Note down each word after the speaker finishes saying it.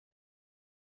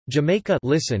Jamaica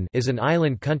is an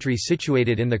island country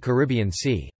situated in the Caribbean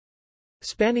Sea.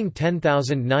 Spanning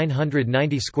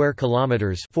 10,990 square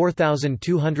kilometers,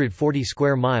 4,240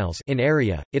 square miles in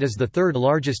area, it is the third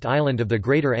largest island of the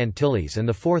Greater Antilles and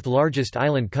the fourth largest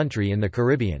island country in the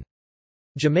Caribbean.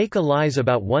 Jamaica lies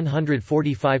about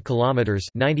 145 kilometers,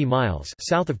 90 miles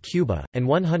south of Cuba and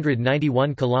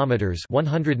 191 kilometers,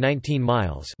 119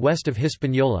 miles west of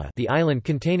Hispaniola, the island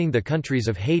containing the countries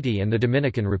of Haiti and the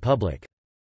Dominican Republic.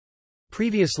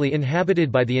 Previously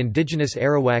inhabited by the indigenous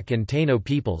Arawak and Taino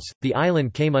peoples, the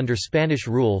island came under Spanish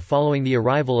rule following the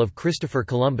arrival of Christopher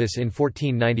Columbus in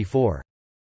 1494.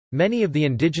 Many of the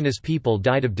indigenous people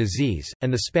died of disease,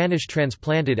 and the Spanish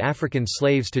transplanted African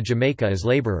slaves to Jamaica as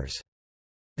laborers.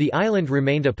 The island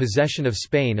remained a possession of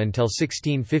Spain until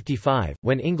 1655,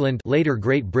 when England, later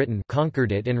Great Britain,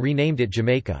 conquered it and renamed it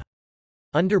Jamaica.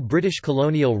 Under British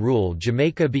colonial rule,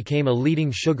 Jamaica became a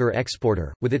leading sugar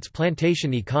exporter, with its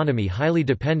plantation economy highly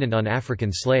dependent on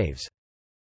African slaves.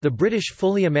 The British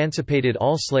fully emancipated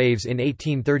all slaves in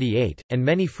 1838, and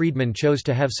many freedmen chose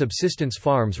to have subsistence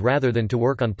farms rather than to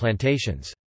work on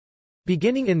plantations.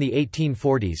 Beginning in the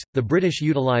 1840s, the British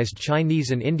utilized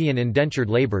Chinese and Indian indentured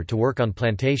labor to work on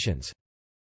plantations.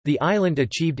 The island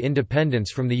achieved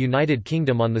independence from the United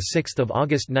Kingdom on 6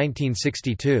 August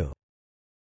 1962.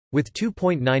 With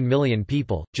 2.9 million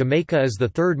people, Jamaica is the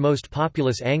third most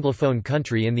populous Anglophone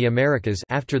country in the Americas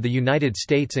after the United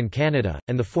States and Canada,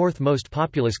 and the fourth most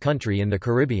populous country in the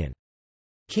Caribbean.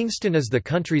 Kingston is the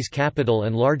country's capital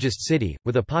and largest city,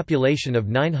 with a population of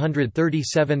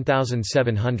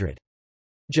 937,700.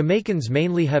 Jamaicans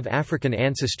mainly have African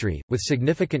ancestry, with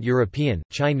significant European,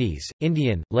 Chinese,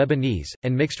 Indian, Lebanese,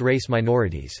 and mixed-race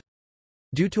minorities.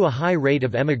 Due to a high rate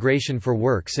of emigration for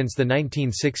work since the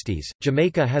 1960s,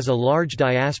 Jamaica has a large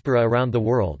diaspora around the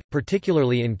world,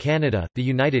 particularly in Canada, the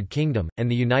United Kingdom, and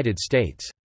the United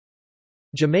States.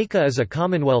 Jamaica is a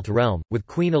Commonwealth realm, with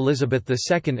Queen Elizabeth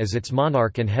II as its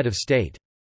monarch and head of state.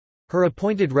 Her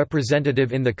appointed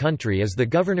representative in the country is the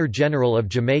Governor-General of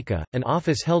Jamaica, an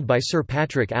office held by Sir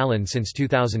Patrick Allen since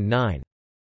 2009.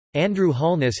 Andrew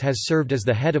Holness has served as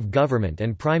the head of government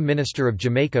and Prime Minister of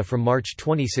Jamaica from March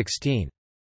 2016.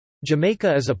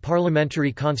 Jamaica is a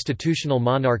parliamentary constitutional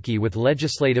monarchy with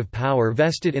legislative power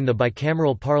vested in the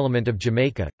bicameral Parliament of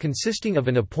Jamaica, consisting of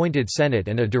an appointed Senate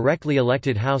and a directly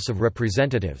elected House of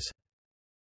Representatives.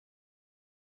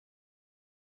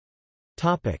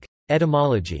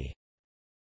 Etymology.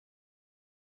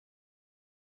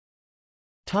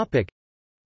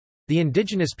 The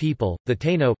indigenous people, the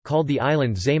Taino, called the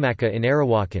island Xaymaca in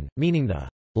Arawakan, meaning the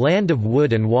land of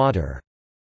wood and water,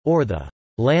 or the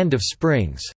land of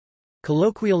springs.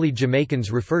 Colloquially,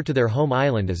 Jamaicans refer to their home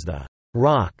island as the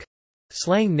Rock.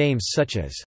 Slang names such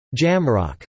as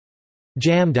Jamrock,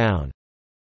 Jamdown,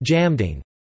 Jamding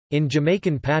in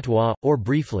Jamaican patois, or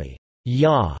briefly,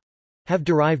 Ya, have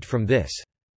derived from this.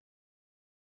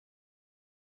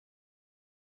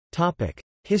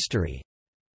 History.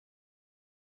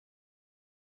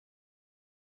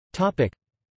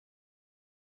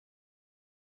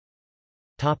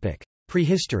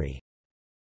 Prehistory.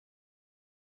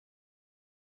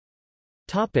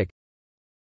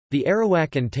 The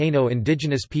Arawak and Taino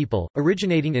indigenous people,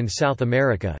 originating in South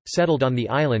America, settled on the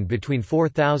island between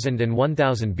 4000 and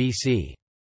 1000 BC.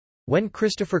 When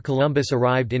Christopher Columbus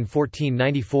arrived in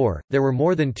 1494, there were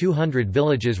more than 200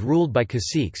 villages ruled by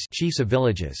caciques, chiefs of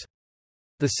villages.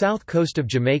 The south coast of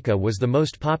Jamaica was the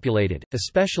most populated,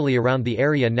 especially around the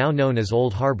area now known as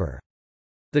Old Harbour.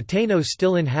 The Taino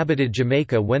still inhabited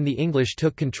Jamaica when the English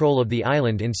took control of the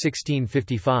island in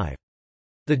 1655.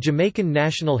 The Jamaican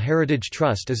National Heritage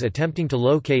Trust is attempting to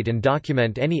locate and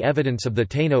document any evidence of the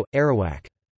Taino, Arawak.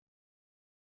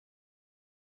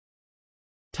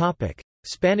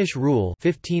 Spanish rule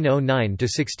 1509 to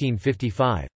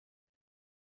 1655.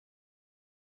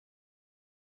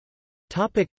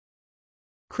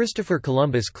 Christopher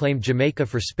Columbus claimed Jamaica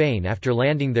for Spain after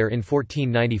landing there in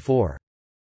 1494.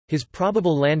 His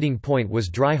probable landing point was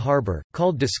Dry Harbor,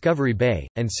 called Discovery Bay,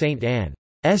 and St. Anne's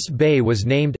Bay was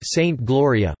named St.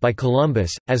 Gloria by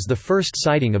Columbus, as the first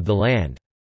sighting of the land.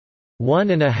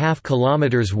 1.5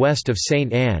 kilometers west of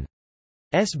St.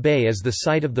 Anne's Bay is the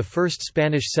site of the first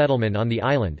Spanish settlement on the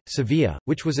island, Sevilla,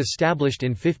 which was established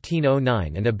in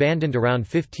 1509 and abandoned around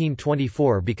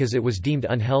 1524 because it was deemed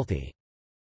unhealthy.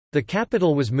 The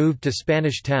capital was moved to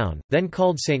Spanish Town, then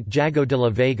called St. Jago de la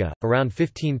Vega, around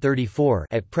 1534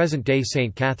 at present-day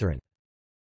St. Catherine.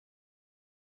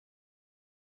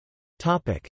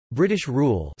 British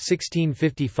rule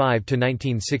 1655 to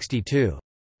 1962.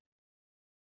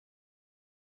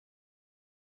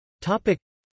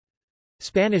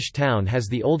 Spanish Town has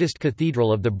the oldest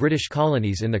cathedral of the British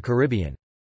colonies in the Caribbean.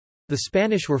 The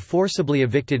Spanish were forcibly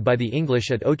evicted by the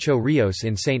English at Ocho Rios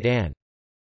in St. Anne.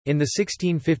 In the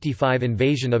 1655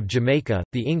 invasion of Jamaica,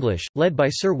 the English, led by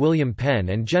Sir William Penn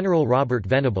and General Robert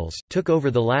Venables, took over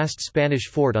the last Spanish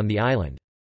fort on the island.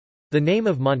 The name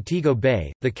of Montego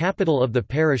Bay, the capital of the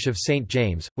parish of St.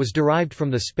 James, was derived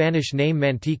from the Spanish name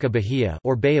Manteca Bahia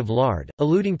or Bay of Lard,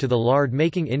 alluding to the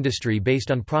lard-making industry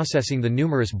based on processing the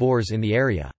numerous Boers in the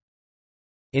area.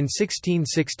 In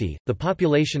 1660, the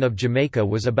population of Jamaica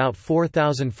was about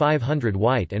 4,500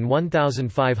 white and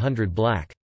 1,500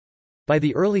 black. By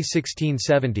the early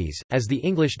 1670s, as the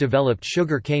English developed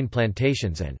sugar cane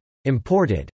plantations and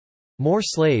imported more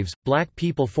slaves, black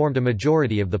people formed a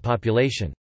majority of the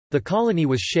population. The colony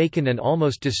was shaken and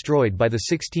almost destroyed by the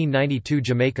 1692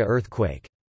 Jamaica earthquake.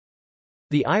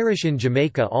 The Irish in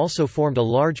Jamaica also formed a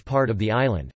large part of the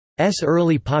island's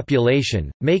early population,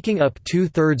 making up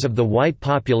two-thirds of the white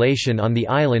population on the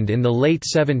island in the late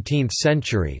 17th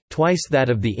century, twice that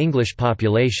of the English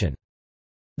population.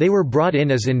 They were brought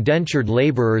in as indentured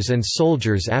labourers and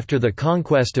soldiers after the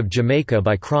conquest of Jamaica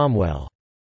by Cromwell's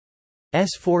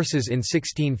forces in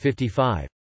 1655.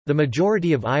 The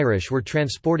majority of Irish were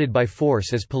transported by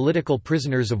force as political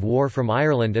prisoners of war from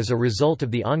Ireland as a result of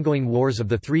the ongoing wars of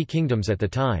the Three Kingdoms at the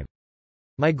time.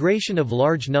 Migration of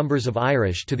large numbers of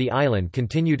Irish to the island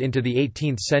continued into the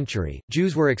 18th century.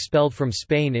 Jews were expelled from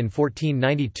Spain in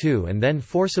 1492 and then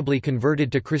forcibly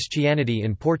converted to Christianity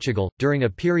in Portugal, during a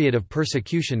period of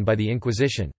persecution by the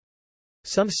Inquisition.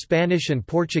 Some Spanish and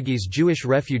Portuguese Jewish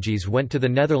refugees went to the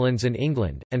Netherlands and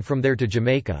England, and from there to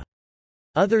Jamaica.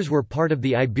 Others were part of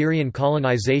the Iberian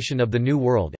colonization of the New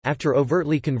World, after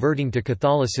overtly converting to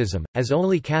Catholicism, as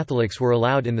only Catholics were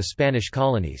allowed in the Spanish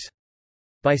colonies.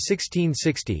 By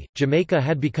 1660, Jamaica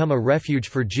had become a refuge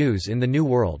for Jews in the New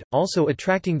World, also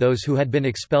attracting those who had been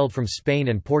expelled from Spain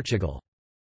and Portugal.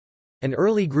 An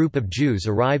early group of Jews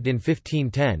arrived in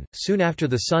 1510, soon after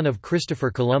the son of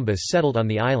Christopher Columbus settled on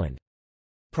the island.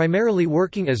 Primarily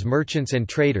working as merchants and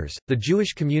traders, the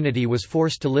Jewish community was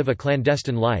forced to live a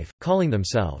clandestine life, calling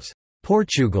themselves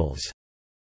Portugals.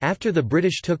 After the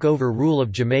British took over rule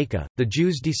of Jamaica, the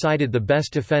Jews decided the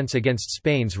best defense against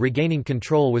Spain's regaining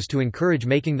control was to encourage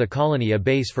making the colony a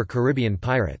base for Caribbean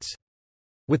pirates.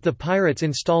 With the pirates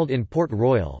installed in Port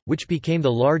Royal, which became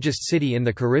the largest city in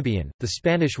the Caribbean, the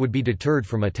Spanish would be deterred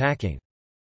from attacking.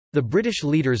 The British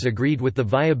leaders agreed with the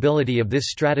viability of this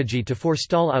strategy to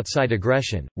forestall outside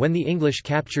aggression. When the English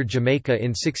captured Jamaica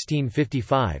in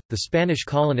 1655, the Spanish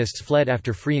colonists fled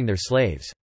after freeing their slaves.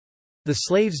 The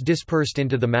slaves dispersed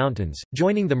into the mountains,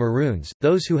 joining the Maroons,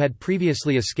 those who had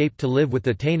previously escaped to live with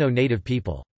the Taino native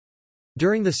people.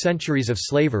 During the centuries of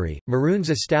slavery, Maroons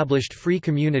established free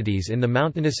communities in the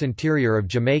mountainous interior of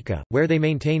Jamaica, where they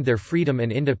maintained their freedom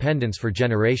and independence for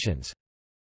generations.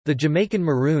 The Jamaican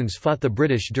Maroons fought the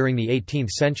British during the 18th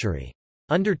century.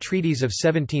 Under treaties of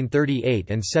 1738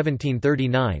 and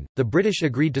 1739, the British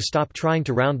agreed to stop trying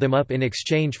to round them up in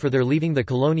exchange for their leaving the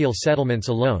colonial settlements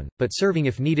alone, but serving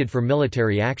if needed for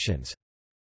military actions.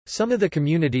 Some of the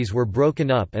communities were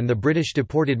broken up and the British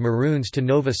deported Maroons to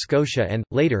Nova Scotia and,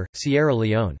 later, Sierra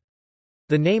Leone.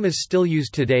 The name is still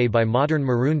used today by modern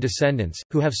Maroon descendants,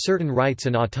 who have certain rights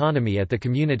and autonomy at the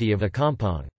community of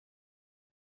Accompong.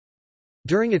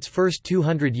 During its first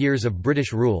 200 years of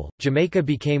British rule, Jamaica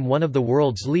became one of the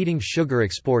world's leading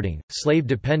sugar-exporting,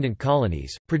 slave-dependent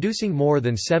colonies, producing more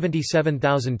than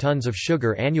 77,000 tons of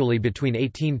sugar annually between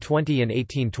 1820 and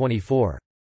 1824.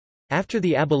 After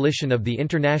the abolition of the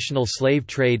international slave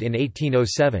trade in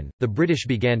 1807, the British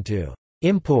began to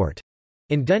import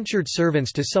indentured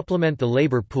servants to supplement the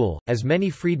labor pool, as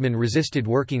many freedmen resisted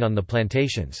working on the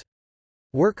plantations.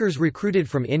 Workers recruited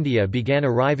from India began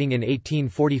arriving in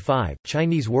 1845,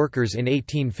 Chinese workers in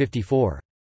 1854.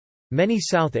 Many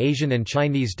South Asian and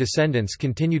Chinese descendants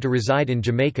continue to reside in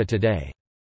Jamaica today.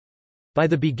 By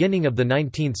the beginning of the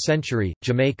 19th century,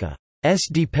 Jamaica's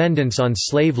dependence on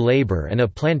slave labor and a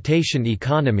plantation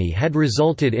economy had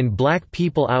resulted in black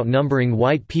people outnumbering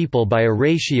white people by a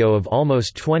ratio of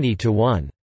almost 20-1.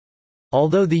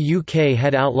 Although the UK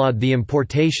had outlawed the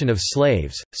importation of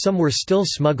slaves, some were still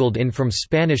smuggled in from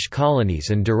Spanish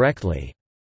colonies and directly.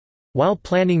 While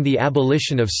planning the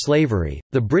abolition of slavery,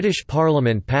 the British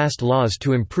Parliament passed laws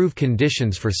to improve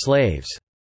conditions for slaves.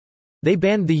 They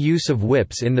banned the use of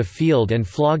whips in the field and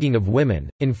flogging of women,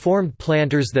 informed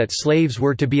planters that slaves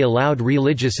were to be allowed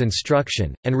religious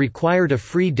instruction, and required a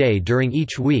free day during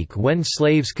each week when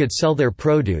slaves could sell their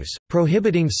produce,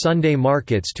 prohibiting Sunday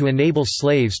markets to enable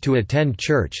slaves to attend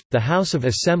church. The House of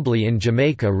Assembly in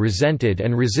Jamaica resented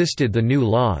and resisted the new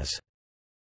laws.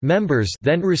 Members,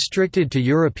 then restricted to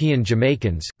European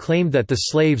Jamaicans, claimed that the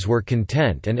slaves were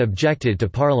content and objected to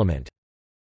Parliament's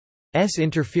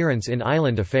interference in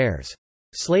island affairs.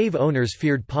 Slave owners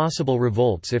feared possible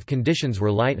revolts if conditions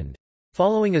were lightened.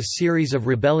 Following a series of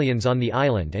rebellions on the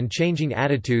island and changing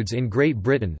attitudes in Great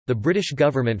Britain, the British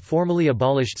government formally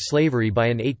abolished slavery by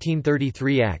an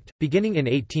 1833 Act, beginning in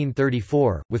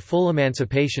 1834, with full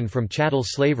emancipation from chattel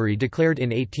slavery declared in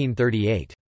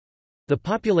 1838. The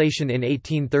population in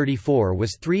 1834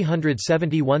 was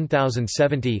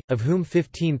 371,070, of whom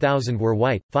 15,000 were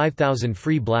white, 5,000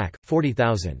 free black,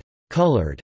 40,000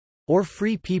 colored or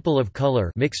free people of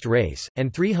color mixed race,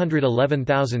 and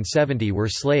 311,070 were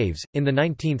slaves. In the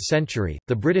 19th century,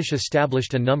 the British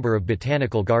established a number of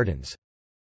botanical gardens.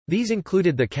 These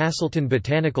included the Castleton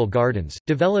Botanical Gardens,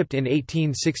 developed in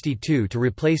 1862 to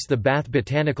replace the Bath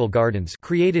Botanical Gardens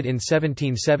created in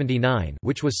 1779,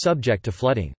 which was subject to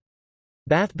flooding.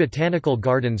 Bath Botanical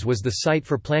Gardens was the site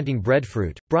for planting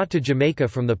breadfruit, brought to Jamaica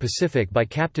from the Pacific by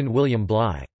Captain William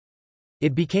Bligh.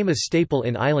 It became a staple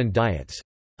in island diets.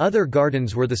 Other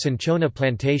gardens were the Cinchona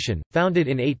Plantation, founded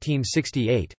in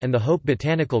 1868, and the Hope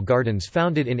Botanical Gardens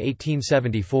founded in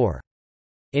 1874.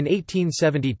 In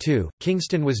 1872,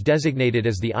 Kingston was designated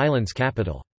as the island's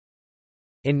capital.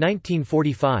 In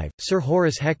 1945, Sir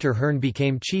Horace Hector Hearn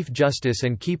became Chief Justice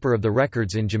and Keeper of the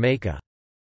Records in Jamaica.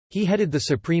 He headed the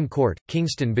Supreme Court,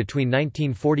 Kingston between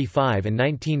 1945 and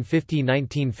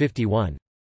 1950–1951.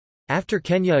 After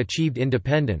Kenya achieved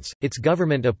independence, its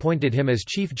government appointed him as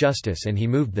Chief Justice and he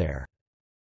moved there.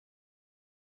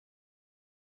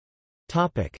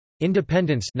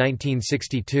 Independence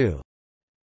 1962.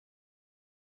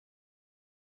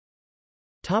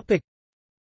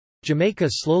 Jamaica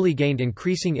slowly gained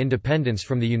increasing independence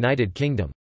from the United Kingdom.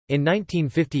 In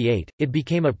 1958, it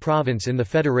became a province in the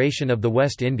Federation of the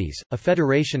West Indies, a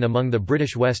federation among the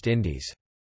British West Indies.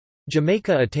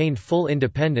 Jamaica attained full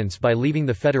independence by leaving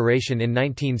the Federation in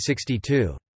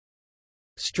 1962.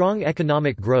 Strong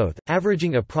economic growth,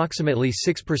 averaging approximately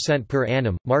 6% per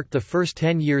annum, marked the first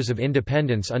 10 years of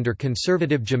independence under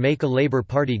conservative Jamaica Labour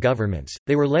Party governments.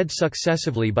 They were led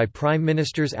successively by Prime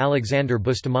Ministers Alexander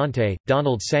Bustamante,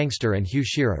 Donald Sangster and Hugh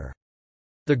Shearer.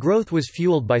 The growth was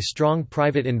fueled by strong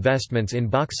private investments in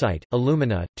bauxite,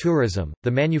 alumina, tourism,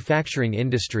 the manufacturing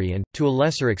industry and, to a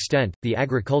lesser extent, the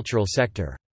agricultural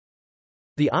sector.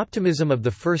 The optimism of the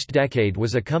first decade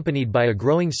was accompanied by a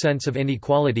growing sense of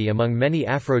inequality among many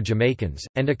Afro-Jamaicans,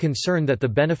 and a concern that the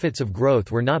benefits of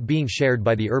growth were not being shared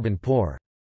by the urban poor.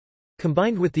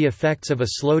 Combined with the effects of a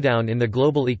slowdown in the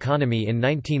global economy in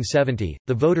 1970,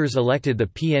 the voters elected the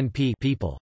PNP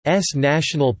People's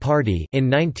National Party in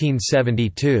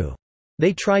 1972.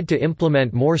 They tried to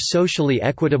implement more socially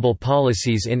equitable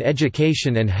policies in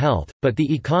education and health, but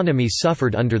the economy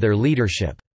suffered under their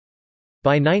leadership.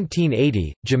 By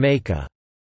 1980,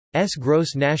 Jamaica's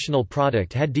gross national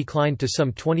product had declined to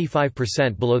some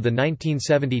 25% below the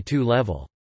 1972 level.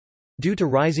 Due to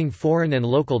rising foreign and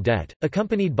local debt,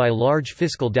 accompanied by large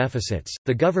fiscal deficits,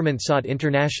 the government sought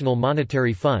International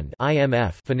Monetary Fund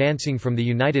 (IMF) financing from the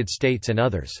United States and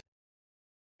others.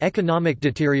 Economic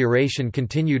deterioration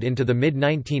continued into the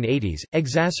mid-1980s,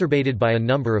 exacerbated by a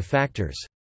number of factors.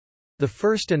 The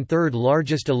first and third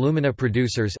largest alumina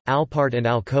producers, Alpart and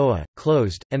Alcoa,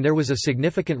 closed, and there was a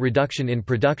significant reduction in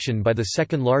production by the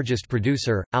second largest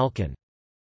producer, Alcan.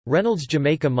 Reynolds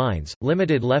Jamaica Mines,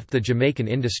 Limited left the Jamaican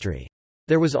industry.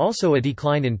 There was also a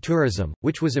decline in tourism,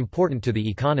 which was important to the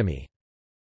economy.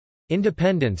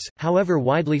 Independence, however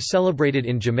widely celebrated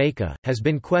in Jamaica, has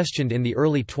been questioned in the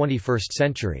early 21st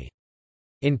century.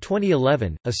 In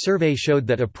 2011, a survey showed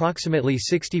that approximately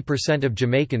 60% of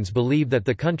Jamaicans believe that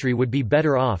the country would be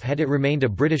better off had it remained a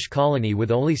British colony,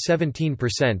 with only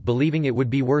 17% believing it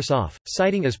would be worse off,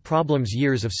 citing as problems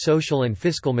years of social and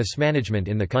fiscal mismanagement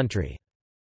in the country.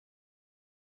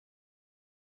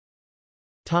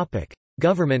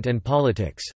 Government and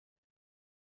politics.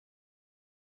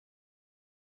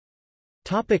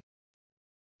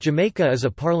 Jamaica is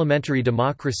a parliamentary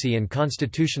democracy and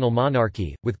constitutional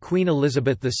monarchy, with Queen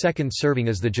Elizabeth II serving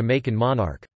as the Jamaican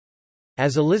monarch.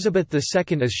 As Elizabeth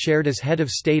II is shared as head of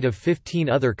state of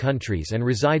 15 other countries and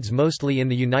resides mostly in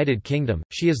the United Kingdom,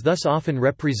 she is thus often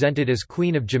represented as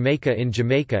Queen of Jamaica in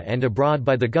Jamaica and abroad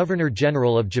by the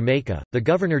Governor-General of Jamaica. The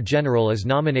Governor-General is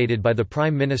nominated by the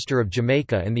Prime Minister of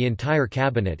Jamaica and the entire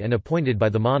cabinet and appointed by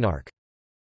the monarch.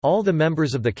 All the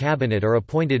members of the cabinet are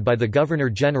appointed by the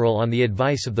Governor-General on the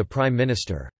advice of the Prime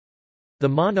Minister. The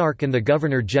monarch and the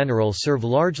Governor-General serve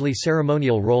largely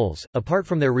ceremonial roles, apart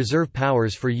from their reserve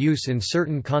powers for use in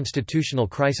certain constitutional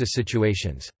crisis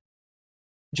situations.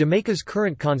 Jamaica's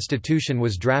current constitution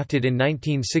was drafted in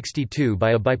 1962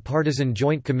 by a bipartisan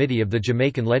joint committee of the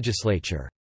Jamaican legislature.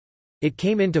 It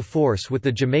came into force with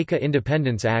the Jamaica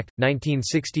Independence Act,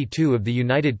 1962 of the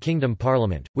United Kingdom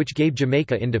Parliament, which gave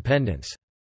Jamaica independence.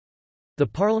 The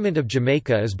Parliament of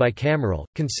Jamaica is bicameral,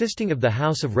 consisting of the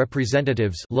House of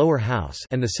Representatives lower house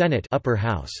and the Senate upper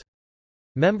house.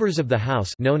 Members of the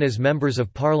House, known as Members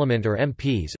of Parliament or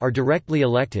MPs, are directly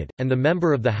elected, and the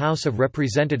member of the House of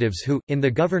Representatives who, in the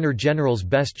Governor-General's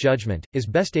best judgment, is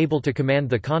best able to command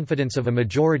the confidence of a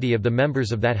majority of the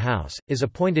members of that House, is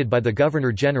appointed by the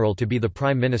Governor-General to be the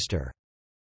Prime Minister.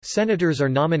 Senators are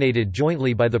nominated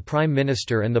jointly by the Prime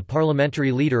Minister and the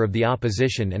parliamentary leader of the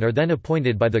opposition and are then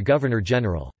appointed by the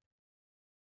Governor-General.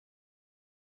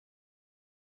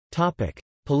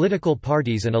 Political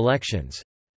parties and elections.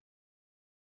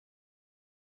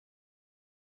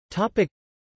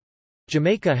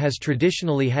 Jamaica has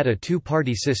traditionally had a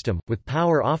two-party system, with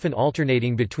power often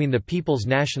alternating between the People's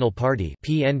National Party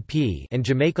 (PNP) and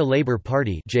Jamaica Labour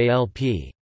Party (JLP).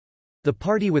 The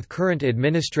party with current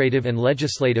administrative and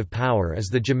legislative power is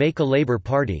the Jamaica Labour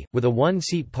Party, with a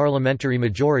one-seat parliamentary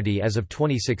majority as of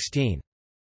 2016.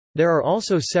 There are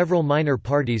also several minor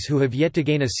parties who have yet to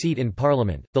gain a seat in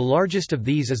parliament, the largest of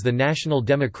these is the National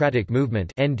Democratic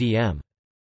Movement (NDM).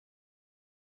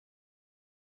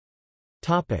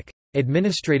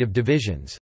 Administrative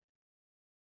divisions.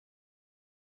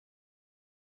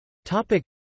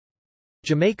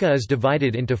 Jamaica is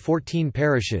divided into 14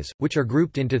 parishes, which are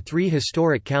grouped into 3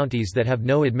 historic counties that have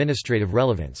no administrative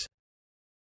relevance.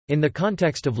 In the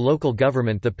context of local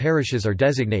government, the parishes are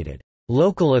designated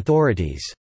local authorities.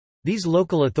 These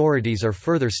local authorities are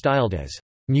further styled as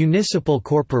municipal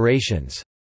corporations,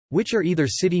 which are either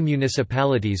city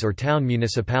municipalities or town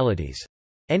municipalities.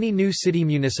 Any new city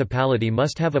municipality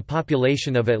must have a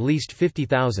population of at least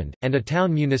 50,000, and a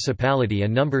town municipality a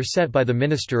number set by the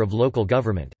Minister of Local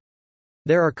Government.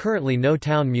 There are currently no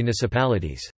town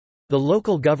municipalities. The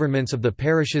local governments of the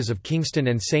parishes of Kingston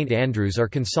and St Andrews are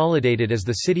consolidated as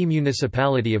the City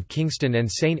Municipality of Kingston and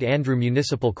St Andrew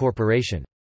Municipal Corporation.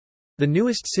 The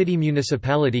newest city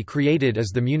municipality created is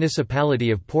the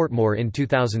Municipality of Portmore in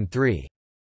 2003.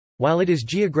 While it is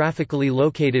geographically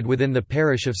located within the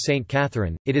parish of St.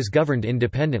 Catherine, it is governed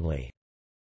independently.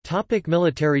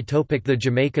 Military. The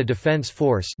Jamaica Defence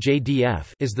Force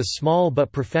 (JDF) is the small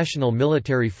but professional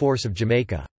military force of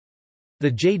Jamaica.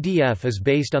 The JDF is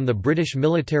based on the British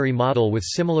military model with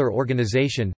similar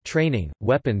organisation, training,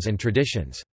 weapons and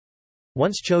traditions.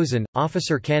 Once chosen,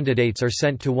 officer candidates are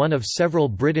sent to one of several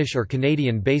British or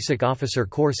Canadian basic officer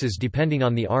courses depending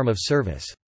on the arm of service.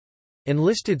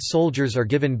 Enlisted soldiers are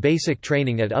given basic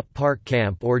training at Up Park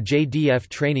Camp or JDF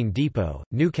Training Depot,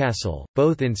 Newcastle,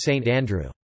 both in St Andrew.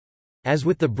 As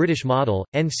with the British model,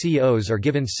 NCOs are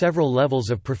given several levels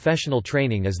of professional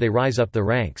training as they rise up the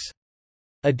ranks.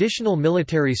 Additional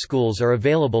military schools are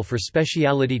available for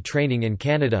specialty training in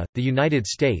Canada, the United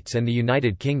States and the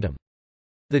United Kingdom.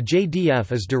 The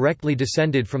JDF is directly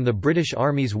descended from the British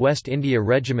Army's West India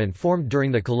Regiment formed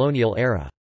during the colonial era.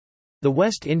 The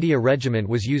West India Regiment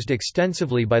was used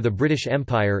extensively by the British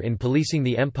Empire in policing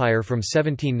the empire from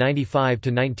 1795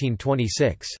 to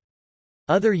 1926.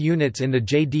 Other units in the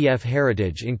JDF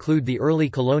heritage include the early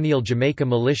colonial Jamaica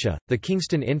Militia, the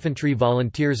Kingston Infantry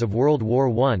Volunteers of World War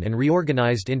I and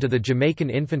reorganized into the Jamaican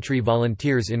Infantry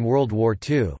Volunteers in World War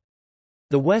II.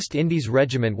 The West Indies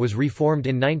Regiment was reformed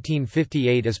in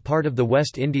 1958 as part of the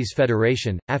West Indies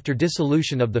Federation. After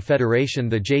dissolution of the Federation,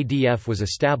 the JDF was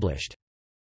established.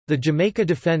 The Jamaica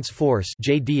Defence Force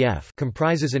 (JDF)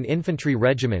 comprises an infantry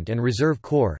regiment and reserve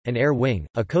corps, an air wing,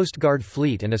 a Coast Guard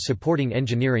fleet and a supporting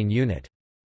engineering unit.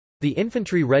 The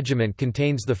infantry regiment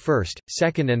contains the 1st,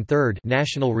 2nd and 3rd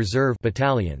National Reserve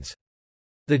battalions.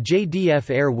 The JDF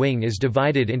Air Wing is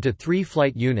divided into 3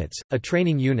 flight units, a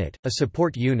training unit, a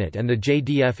support unit and the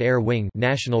JDF Air Wing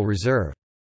National Reserve.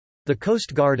 The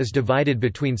Coast Guard is divided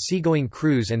between seagoing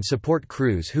crews and support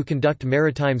crews who conduct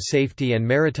maritime safety and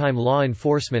maritime law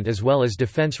enforcement as well as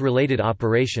defense-related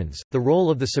operations. The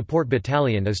role of the support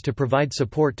battalion is to provide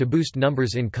support to boost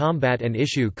numbers in combat and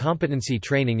issue competency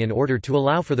training in order to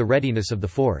allow for the readiness of the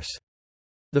force.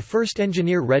 The 1st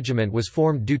Engineer Regiment was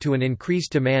formed due to an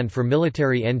increased demand for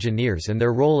military engineers, and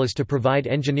their role is to provide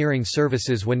engineering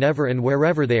services whenever and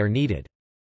wherever they are needed.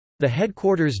 The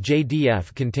headquarters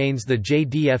JDF contains the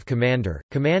JDF Commander,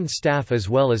 Command Staff as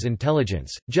well as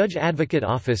Intelligence, Judge Advocate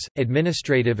Office,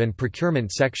 Administrative and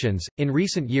Procurement Sections. In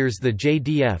recent years, the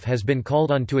JDF has been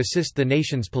called on to assist the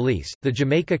nation's police, the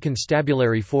Jamaica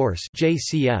Constabulary Force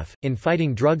 (JCF), in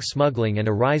fighting drug smuggling and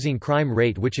a rising crime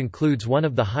rate which includes one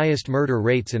of the highest murder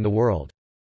rates in the world.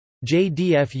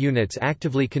 JDF units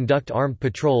actively conduct armed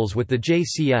patrols with the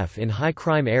JCF in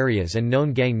high-crime areas and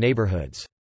known gang neighborhoods.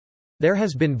 There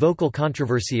has been vocal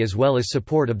controversy as well as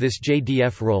support of this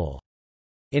JDF role.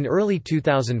 In early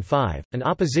 2005, an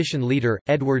opposition leader,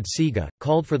 Edward Seaga,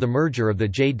 called for the merger of the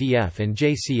JDF and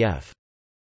JCF.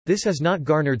 This has not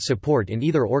garnered support in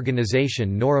either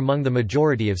organization nor among the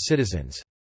majority of citizens.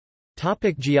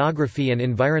 Topic: geography and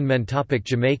environment. Topic: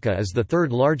 Jamaica is the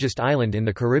third largest island in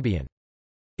the Caribbean.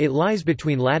 It lies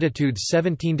between latitudes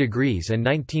 17 degrees and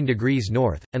 19 degrees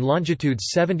north, and longitudes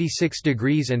 76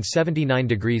 degrees and 79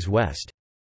 degrees west.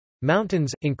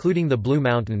 Mountains, including the Blue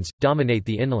Mountains, dominate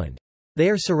the inland. They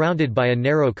are surrounded by a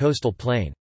narrow coastal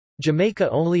plain. Jamaica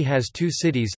only has two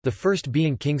cities, the first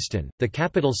being Kingston, the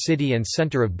capital city and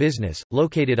center of business,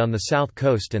 located on the south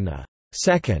coast, and the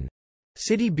second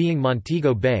city being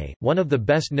Montego Bay, one of the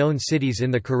best-known cities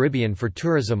in the Caribbean for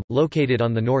tourism, located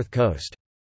on the north coast.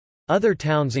 Other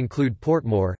towns include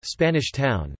Portmore, Spanish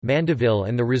Town, Mandeville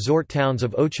and the resort towns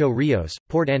of Ocho Rios,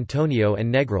 Port Antonio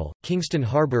and Negril. Kingston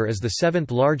Harbor is the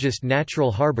seventh largest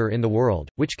natural harbor in the world,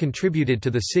 which contributed to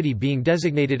the city being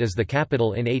designated as the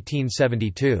capital in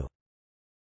 1872.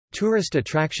 Tourist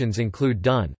attractions include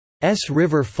Dunn's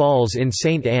River Falls in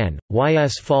St. Ann,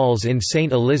 Y.S. Falls in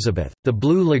St. Elizabeth, the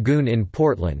Blue Lagoon in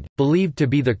Portland, believed to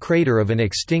be the crater of an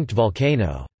extinct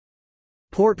volcano.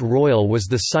 Port Royal was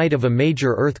the site of a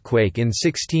major earthquake in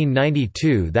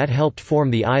 1692 that helped form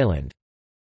the island's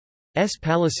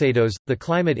Palisados. The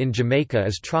climate in Jamaica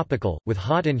is tropical, with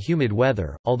hot and humid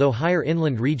weather, although higher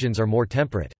inland regions are more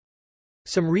temperate.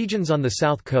 Some regions on the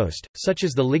south coast, such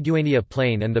as the Liguania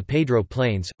Plain and the Pedro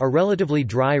Plains, are relatively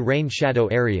dry rain shadow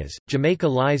areas. Jamaica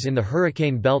lies in the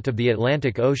hurricane belt of the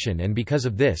Atlantic Ocean, and because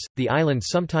of this, the island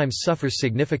sometimes suffers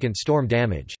significant storm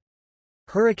damage.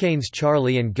 Hurricanes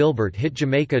Charlie and Gilbert hit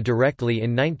Jamaica directly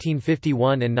in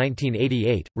 1951 and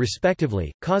 1988,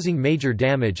 respectively, causing major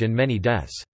damage and many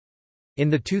deaths. In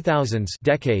the 2000s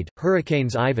decade,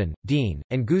 Hurricanes Ivan, Dean,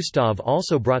 and Gustav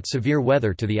also brought severe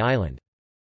weather to the island.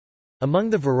 Among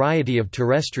the variety of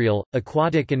terrestrial,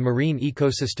 aquatic and marine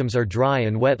ecosystems are dry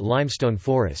and wet limestone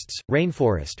forests,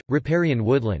 rainforest, riparian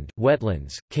woodland,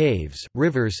 wetlands, caves,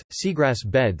 rivers, seagrass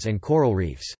beds and coral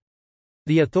reefs.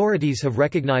 The authorities have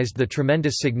recognized the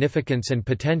tremendous significance and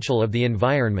potential of the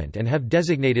environment and have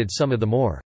designated some of the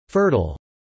more fertile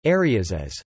areas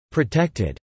as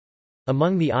protected.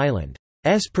 Among the island's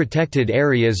protected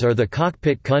areas are the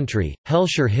Cockpit Country,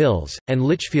 Hellshire Hills, and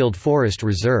Litchfield Forest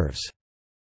Reserves.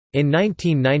 In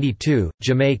 1992,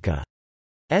 Jamaica's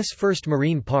first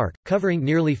marine park, covering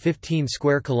nearly 15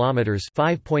 square kilometers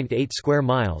 (5.8 square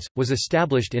miles), was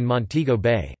established in Montego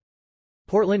Bay.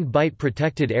 Portland Bight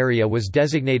Protected Area was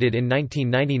designated in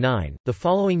 1999. The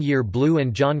following year, Blue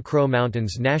and John Crow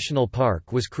Mountains National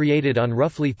Park was created on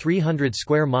roughly 300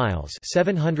 square miles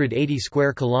 (780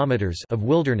 square kilometers) of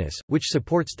wilderness, which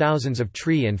supports thousands of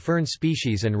tree and fern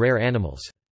species and rare animals.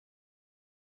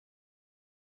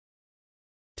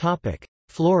 Topic: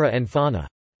 Flora and fauna.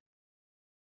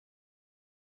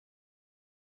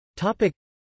 Topic: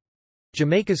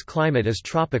 Jamaica's climate is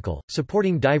tropical,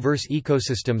 supporting diverse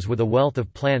ecosystems with a wealth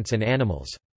of plants and animals.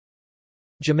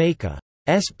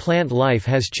 Jamaica's plant life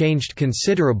has changed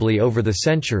considerably over the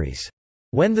centuries.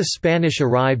 When the Spanish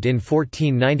arrived in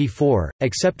 1494,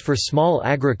 except for small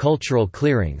agricultural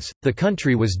clearings, the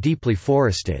country was deeply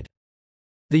forested.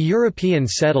 The European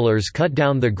settlers cut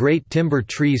down the great timber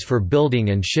trees for building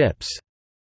and ships.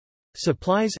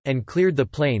 Supplies, and cleared the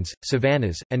plains,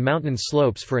 savannas, and mountain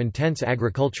slopes for intense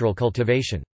agricultural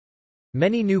cultivation.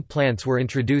 Many new plants were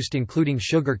introduced including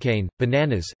sugarcane,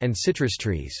 bananas, and citrus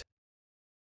trees.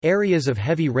 Areas of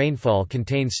heavy rainfall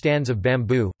contain stands of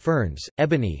bamboo, ferns,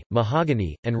 ebony,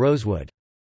 mahogany, and rosewood.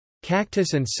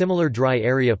 Cactus and similar dry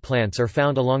area plants are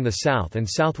found along the south and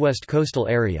southwest coastal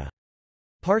area.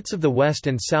 Parts of the west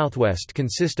and southwest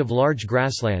consist of large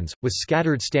grasslands, with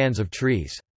scattered stands of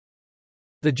trees.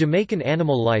 The Jamaican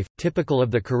animal life, typical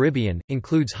of the Caribbean,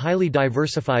 includes highly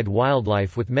diversified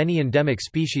wildlife with many endemic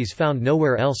species found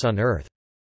nowhere else on Earth.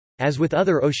 As with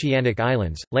other oceanic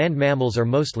islands, land mammals are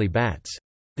mostly bats.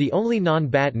 The only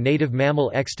non-bat native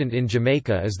mammal extant in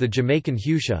Jamaica is the Jamaican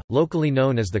hutia, locally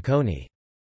known as the coney.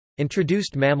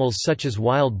 Introduced mammals such as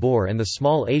wild boar and the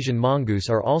small Asian mongoose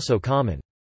are also common.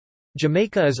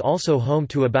 Jamaica is also home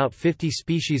to about 50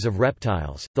 species of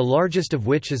reptiles, the largest of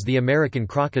which is the American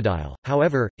crocodile,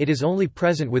 however, it is only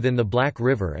present within the Black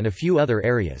River and a few other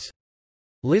areas.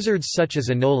 Lizards such as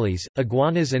anoles,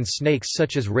 iguanas and snakes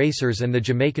such as racers and the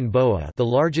Jamaican boa, the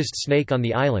largest snake on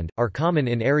the island, are common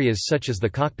in areas such as the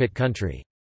Cockpit Country.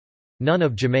 None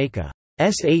of Jamaica's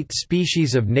 8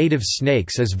 species of native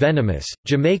snakes is venomous.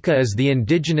 Jamaica is the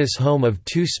indigenous home of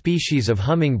 2 species of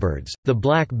hummingbirds, the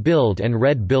black-billed and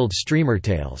red-billed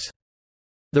streamertails.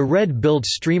 The red-billed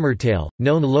streamertail,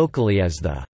 known locally as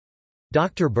the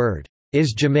Dr. Bird,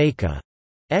 is Jamaica's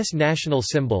national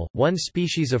symbol. One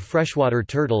species of freshwater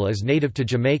turtle is native to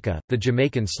Jamaica, the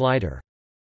Jamaican slider.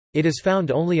 It is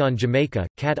found only on Jamaica,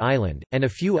 Cat Island, and a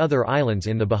few other islands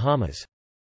in the Bahamas.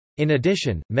 In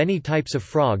addition, many types of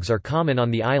frogs are common on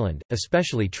the island,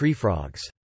 especially tree frogs.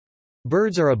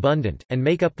 Birds are abundant, and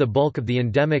make up the bulk of the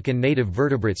endemic and native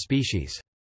vertebrate species.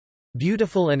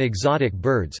 Beautiful and exotic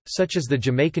birds, such as the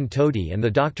Jamaican tody and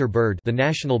the Dr. Bird, the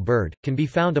national bird, can be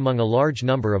found among a large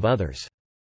number of others.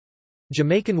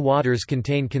 Jamaican waters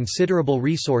contain considerable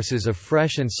resources of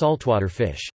fresh and saltwater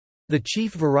fish. The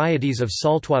chief varieties of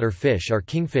saltwater fish are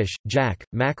kingfish, jack,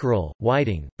 mackerel,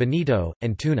 whiting, bonito,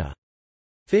 and tuna.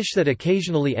 Fish that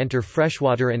occasionally enter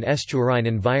freshwater and estuarine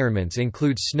environments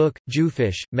include snook,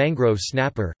 jewfish, mangrove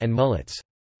snapper, and mullets.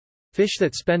 Fish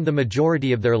that spend the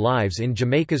majority of their lives in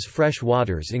Jamaica's fresh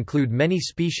waters include many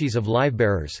species of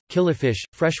livebearers, killifish,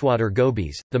 freshwater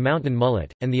gobies, the mountain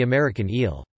mullet, and the American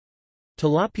eel.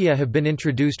 Tilapia have been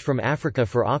introduced from Africa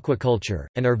for aquaculture,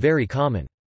 and are very common.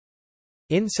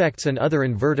 Insects and other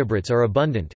invertebrates are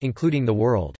abundant, including the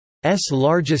world's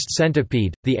largest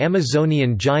centipede, the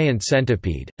Amazonian giant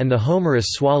centipede, and the Homerus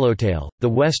swallowtail, the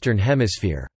Western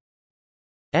Hemisphere's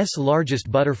largest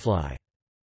butterfly.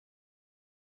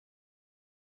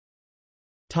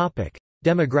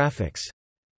 Demographics.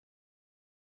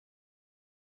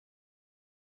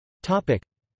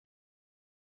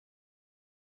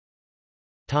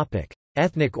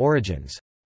 Ethnic origins.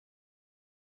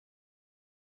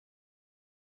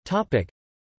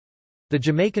 The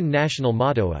Jamaican national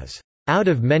motto is, "Out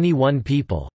of many one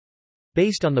people",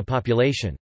 based on the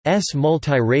population's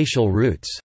multiracial roots.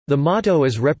 The motto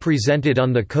is represented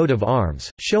on the coat of arms,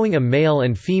 showing a male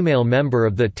and female member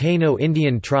of the Taino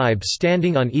Indian tribe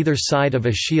standing on either side of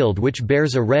a shield which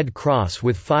bears a red cross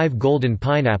with 5 golden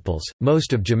pineapples.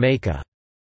 Most of Jamaica's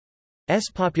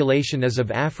population is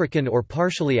of African or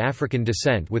partially African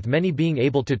descent, with many being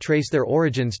able to trace their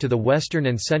origins to the Western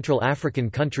and Central African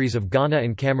countries of Ghana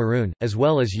and Cameroon, as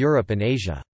well as Europe and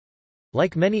Asia.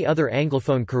 Like many other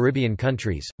Anglophone Caribbean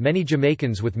countries, many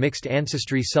Jamaicans with mixed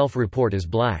ancestry self-report as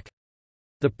black.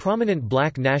 The prominent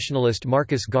black nationalist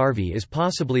Marcus Garvey is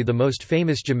possibly the most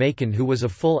famous Jamaican who was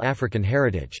of full African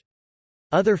heritage.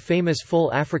 Other famous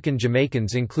full African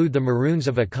Jamaicans include the Maroons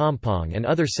of Accompong and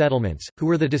other settlements, who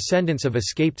were the descendants of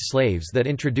escaped slaves that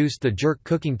introduced the jerk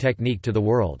cooking technique to the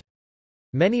world.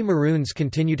 Many Maroons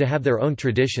continue to have their own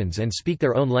traditions and speak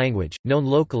their own language, known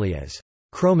locally as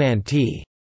Chromantee.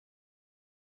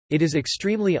 It is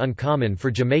extremely uncommon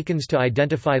for Jamaicans to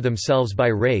identify themselves by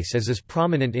race, as is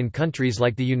prominent in countries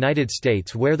like the United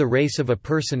States where the race of a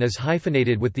person is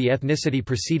hyphenated with the ethnicity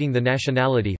preceding the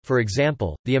nationality, for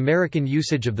example, the American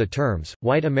usage of the terms,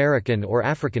 white American or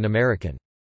African American.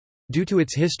 Due to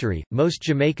its history, most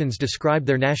Jamaicans describe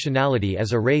their nationality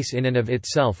as a race in and of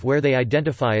itself, where they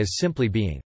identify as simply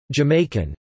being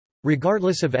Jamaican.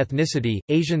 Regardless of ethnicity,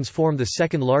 Asians form the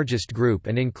second largest group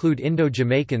and include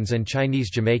Indo-Jamaicans and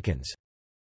Chinese Jamaicans.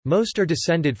 Most are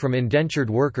descended from indentured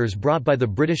workers brought by the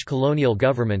British colonial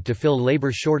government to fill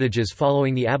labor shortages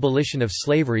following the abolition of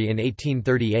slavery in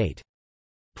 1838.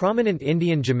 Prominent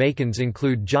Indian Jamaicans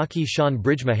include jockey Sean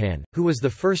Bridgemahan, who was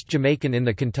the first Jamaican in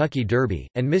the Kentucky Derby,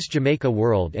 and Miss Jamaica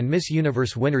World and Miss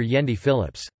Universe winner Yendi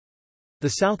Phillips.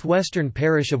 The southwestern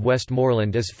parish of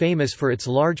Westmoreland is famous for its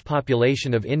large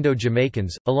population of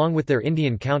Indo-Jamaicans. Along with their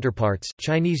Indian counterparts,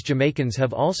 Chinese Jamaicans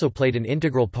have also played an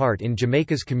integral part in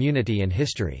Jamaica's community and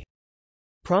history.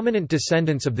 Prominent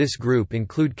descendants of this group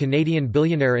include Canadian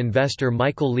billionaire investor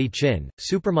Michael Lee Chin,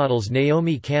 supermodels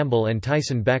Naomi Campbell and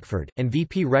Tyson Beckford, and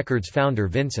VP Records founder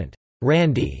Vincent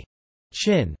 "Randy"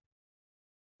 Chin.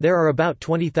 There are about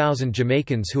 20,000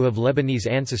 Jamaicans who have Lebanese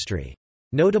ancestry.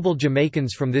 Notable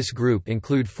Jamaicans from this group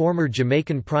include former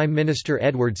Jamaican Prime Minister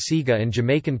Edward Seaga and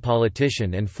Jamaican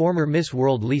politician and former Miss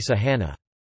World Lisa Hanna.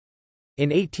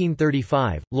 In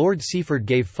 1835, Lord Seaford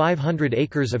gave 500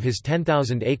 acres of his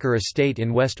 10,000-acre estate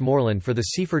in Westmoreland for the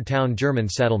Seaford Town German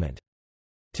settlement.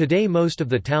 Today most of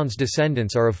the town's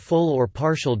descendants are of full or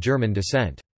partial German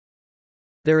descent.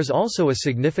 There is also a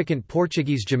significant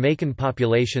Portuguese Jamaican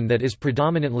population that is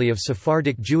predominantly of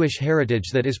Sephardic Jewish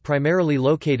heritage that is primarily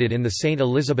located in the St.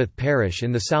 Elizabeth Parish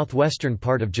in the southwestern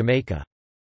part of Jamaica.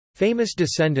 Famous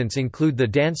descendants include the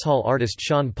dancehall artist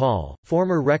Sean Paul,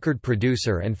 former record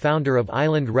producer and founder of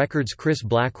Island Records Chris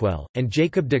Blackwell, and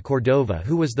Jacob de Cordova,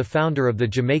 who was the founder of the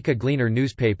Jamaica Gleaner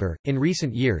newspaper. In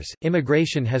recent years,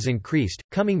 immigration has increased,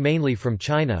 coming mainly from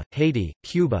China, Haiti,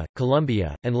 Cuba,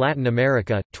 Colombia, and Latin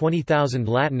America. 20,000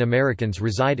 Latin Americans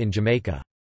reside in Jamaica.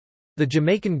 The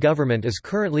Jamaican government is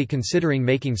currently considering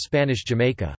making Spanish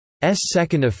Jamaica's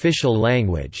second official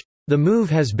language. The move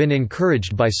has been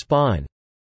encouraged by Spain's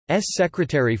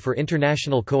Secretary for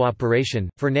International Cooperation,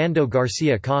 Fernando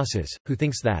García Casas, who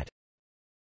thinks that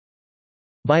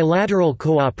bilateral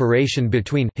cooperation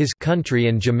between his country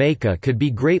and Jamaica could be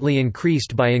greatly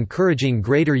increased by encouraging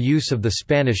greater use of the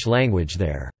Spanish language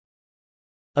there.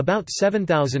 About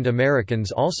 7,000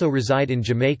 Americans also reside in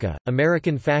Jamaica.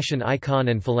 American fashion icon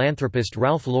and philanthropist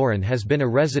Ralph Lauren has been a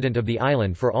resident of the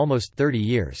island for almost 30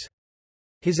 years.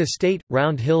 His estate,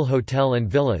 Round Hill Hotel and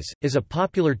Villas, is a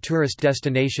popular tourist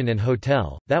destination and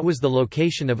hotel, that was the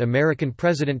location of American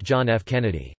President John F.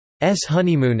 Kennedy's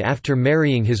honeymoon after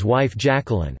marrying his wife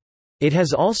Jacqueline. It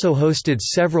has also hosted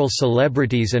several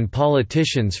celebrities and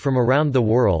politicians from around the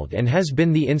world and has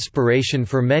been the inspiration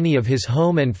for many of his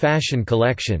home and fashion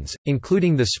collections,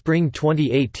 including the Spring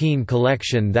 2018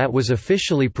 collection that was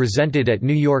officially presented at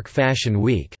New York Fashion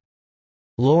Week.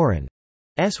 Lauren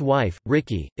wife,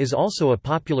 Ricky, is also a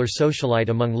popular socialite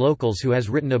among locals who has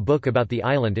written a book about the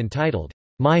island entitled,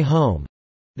 My Home.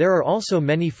 There are also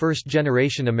many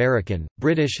first-generation American,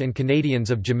 British and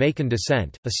Canadians of Jamaican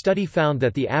descent. A study found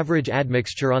that the average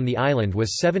admixture on the island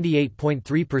was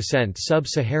 78.3%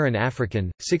 sub-Saharan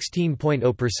African,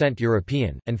 16.0%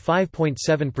 European, and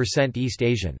 5.7% East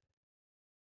Asian.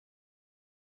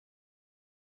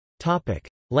 Topic: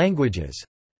 Languages.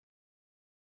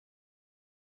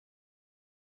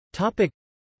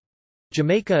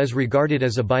 Jamaica is regarded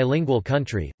as a bilingual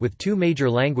country, with two major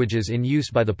languages in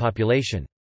use by the population.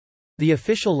 The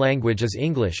official language is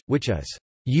English, which is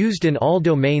used in all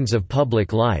domains of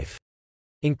public life,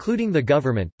 including the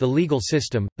government, the legal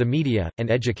system, the media,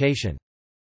 and education.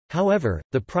 However,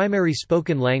 the primary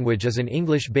spoken language is an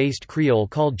English-based Creole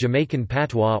called Jamaican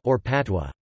Patois or Patois.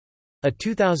 A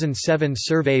 2007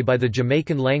 survey by the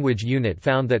Jamaican Language Unit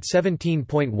found that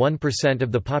 17.1%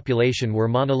 of the population were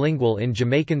monolingual in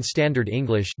Jamaican Standard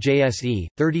English (JSE),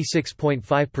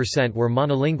 36.5% were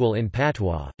monolingual in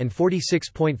Patois, and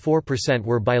 46.4%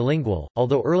 were bilingual,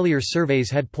 although earlier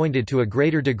surveys had pointed to a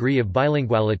greater degree of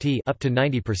bilinguality, up to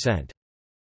 90%.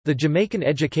 The Jamaican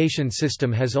education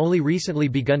system has only recently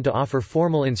begun to offer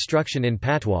formal instruction in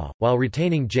Patois, while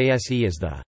retaining JSE as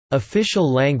the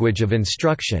official language of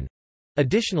instruction.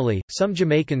 Additionally, some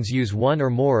Jamaicans use one or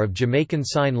more of Jamaican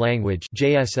Sign Language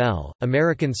 (JSL),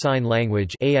 American Sign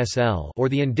Language (ASL), or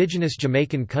the indigenous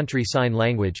Jamaican Country Sign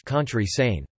Language (Country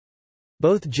Sane).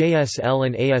 Both JSL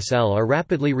and ASL are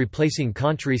rapidly replacing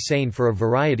Country Sane for a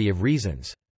variety of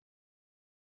reasons.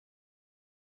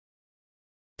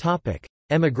 Topic: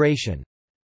 Emigration.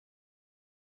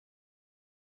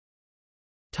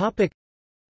 Topic: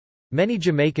 Many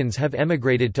Jamaicans have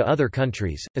emigrated to other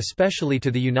countries, especially to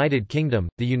the United Kingdom,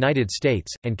 the United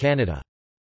States, and Canada.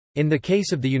 In the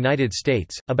case of the United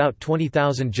States, about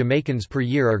 20,000 Jamaicans per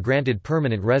year are granted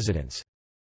permanent residence.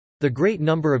 The great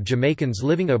number of Jamaicans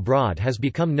living abroad has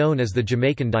become known as the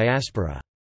Jamaican diaspora.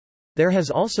 There has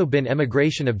also been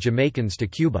emigration of Jamaicans to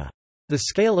Cuba. The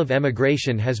scale of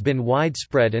emigration has been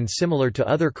widespread and similar to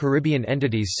other Caribbean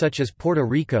entities such as Puerto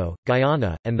Rico,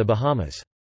 Guyana, and the Bahamas.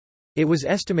 It was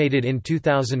estimated in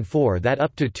 2004 that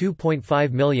up to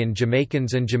 2.5 million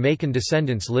Jamaicans and Jamaican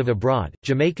descendants live abroad.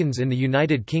 Jamaicans in the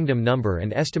United Kingdom number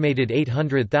an estimated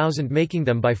 800,000, making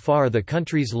them by far the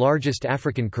country's largest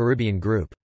African Caribbean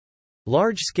group.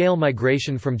 Large-scale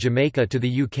migration from Jamaica to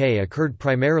the UK occurred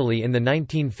primarily in the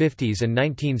 1950s and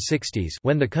 1960s,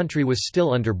 when the country was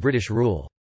still under British rule.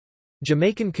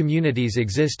 Jamaican communities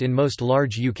exist in most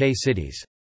large UK cities.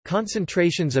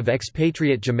 Concentrations of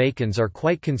expatriate Jamaicans are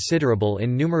quite considerable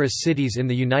in numerous cities in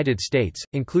the United States,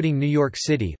 including New York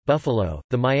City, Buffalo,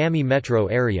 the Miami metro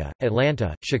area,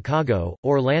 Atlanta, Chicago,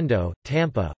 Orlando,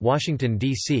 Tampa, Washington,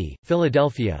 D.C.,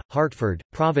 Philadelphia, Hartford,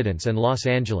 Providence and Los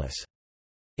Angeles.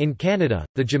 In Canada,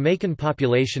 the Jamaican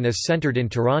population is centred in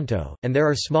Toronto, and there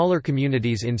are smaller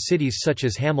communities in cities such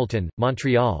as Hamilton,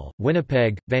 Montreal,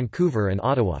 Winnipeg, Vancouver and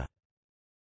Ottawa.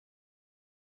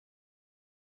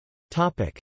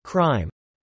 Crime.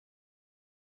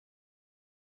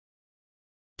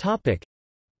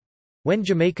 When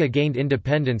Jamaica gained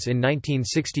independence in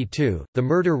 1962, the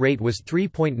murder rate was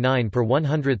 3.9 per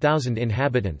 100,000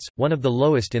 inhabitants, one of the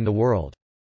lowest in the world.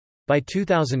 By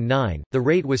 2009, the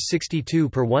rate was 62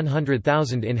 per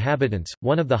 100,000 inhabitants,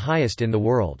 one of the highest in the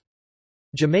world.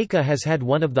 Jamaica has had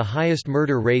one of the highest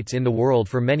murder rates in the world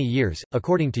for many years,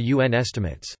 according to UN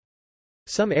estimates.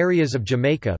 Some areas of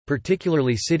Jamaica,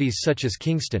 particularly cities such as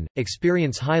Kingston,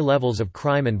 experience high levels of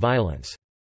crime and violence.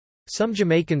 Some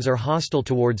Jamaicans are hostile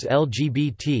towards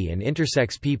LGBT and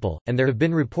intersex people, and there have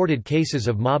been reported cases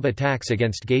of mob attacks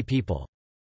against gay people.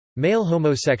 Male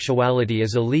homosexuality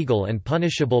is illegal and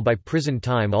punishable by prison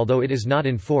time, although it is not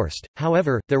enforced.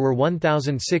 However, there were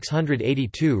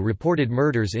 1,682 reported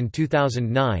murders in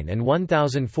 2009 and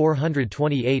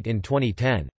 1,428 in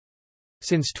 2010.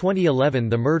 Since 2011,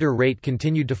 the murder rate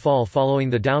continued to fall following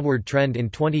the downward trend in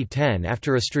 2010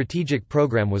 after a strategic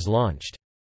program was launched.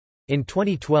 In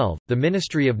 2012, the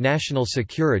Ministry of National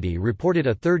Security reported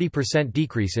a 30%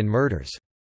 decrease in murders.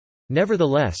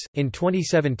 Nevertheless, in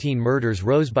 2017 murders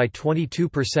rose by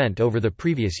 22% over the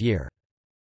previous year.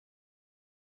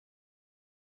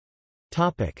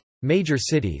 Major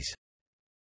cities.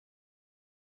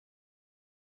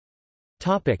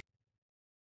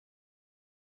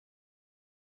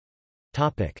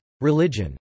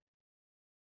 Religion.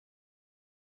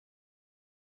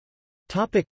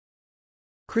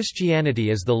 Christianity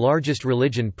is the largest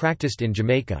religion practiced in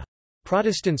Jamaica.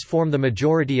 Protestants form the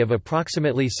majority of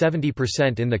approximately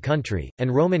 70% in the country,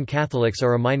 and Roman Catholics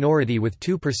are a minority with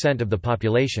 2% of the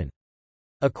population.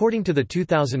 According to the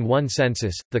 2001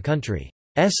 census, the country's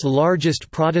largest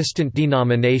Protestant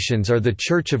denominations are the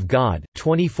Church of God,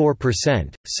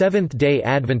 24%, Seventh-day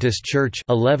Adventist Church,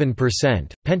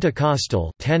 11%,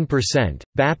 Pentecostal, 10%,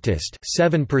 Baptist,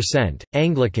 7%,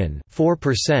 Anglican,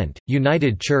 4%,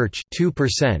 United Church,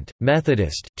 2%,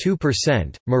 Methodist,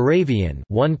 2%, Moravian,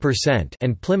 1%,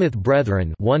 and Plymouth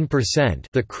Brethren, 1%.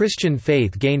 The Christian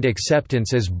faith gained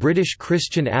acceptance as British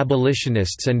Christian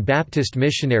abolitionists and Baptist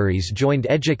missionaries joined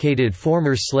educated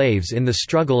former slaves in the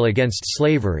struggle against slavery.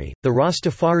 The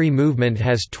Rastafari movement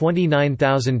has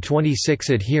 29,026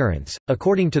 adherents,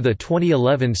 according to the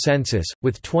 2011 census,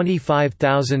 with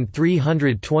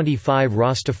 25,325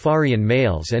 Rastafarian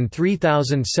males and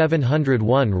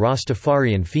 3,701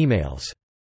 Rastafarian females.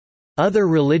 Other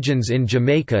religions in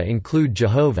Jamaica include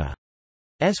Jehovah's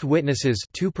Witnesses,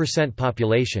 2%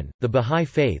 population, the Bahá'í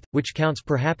Faith, which counts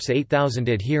perhaps 8,000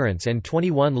 adherents, and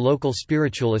 21 local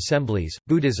spiritual assemblies,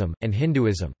 Buddhism, and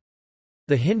Hinduism.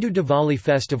 The Hindu Diwali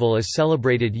festival is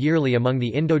celebrated yearly among the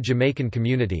Indo-Jamaican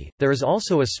community. There is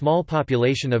also a small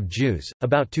population of Jews,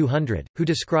 about 200, who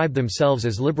describe themselves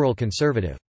as liberal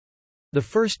conservative. The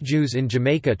first Jews in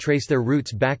Jamaica trace their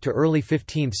roots back to early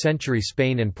 15th century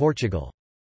Spain and Portugal.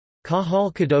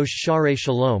 Kahal Kadosh Share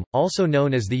Shalom, also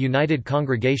known as the United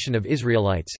Congregation of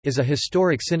Israelites, is a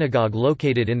historic synagogue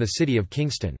located in the city of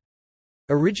Kingston.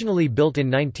 Originally built in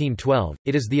 1912,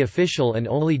 it is the official and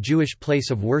only Jewish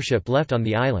place of worship left on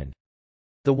the island.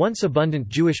 The once abundant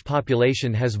Jewish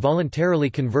population has voluntarily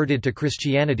converted to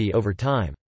Christianity over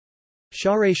time.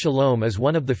 Share Shalom is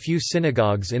one of the few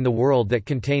synagogues in the world that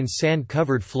contains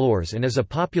sand-covered floors and is a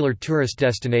popular tourist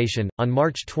destination. On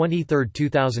March 23,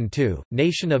 2002,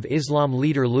 Nation of Islam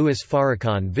leader Louis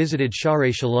Farrakhan visited Share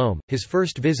Shalom, his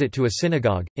first visit to a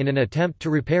synagogue, in an attempt to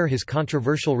repair his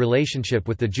controversial relationship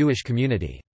with the Jewish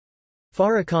community.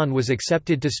 Farrakhan was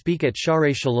accepted to speak at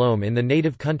Share Shalom in the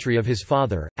native country of his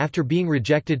father, after being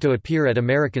rejected to appear at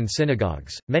American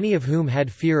synagogues, many of whom had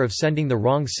fear of sending the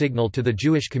wrong signal to the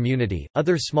Jewish community.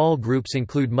 Other small groups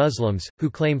include Muslims, who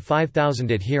claim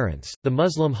 5,000 adherents. The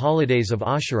Muslim holidays of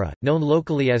Ashura, known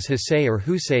locally as Husay or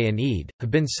Husay and Eid,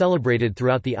 have been celebrated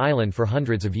throughout the island for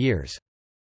hundreds of years.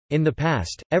 In the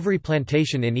past, every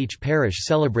plantation in each parish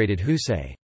celebrated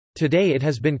Husay. Today it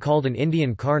has been called an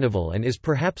Indian carnival and is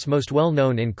perhaps most well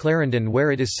known in Clarendon,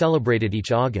 where it is celebrated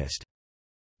each August.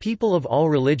 People of all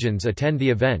religions attend the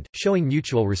event, showing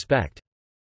mutual respect.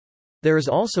 There is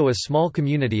also a small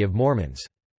community of Mormons.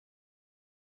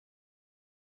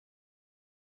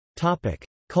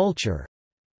 Culture.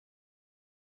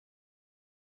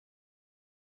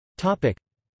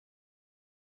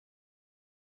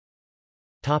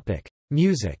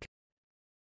 Music.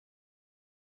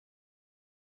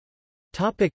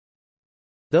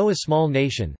 Though a small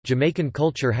nation, Jamaican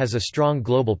culture has a strong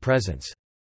global presence.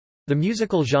 The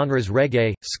musical genres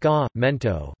reggae, ska,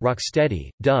 mento, rocksteady,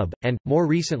 dub, and, more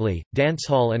recently,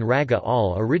 dancehall and raga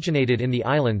all originated in the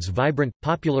island's vibrant,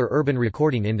 popular urban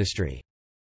recording industry.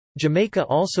 Jamaica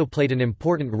also played an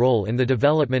important role in the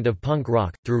development of punk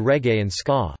rock, through reggae and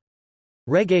ska.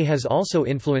 Reggae has also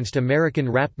influenced American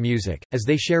rap music, as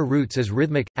they share roots as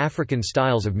rhythmic, African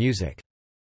styles of music.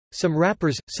 Some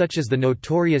rappers, such as the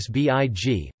Notorious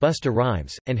B.I.G., Busta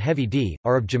Rhymes, and Heavy D,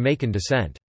 are of Jamaican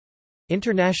descent.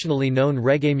 Internationally known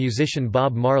reggae musician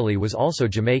Bob Marley was also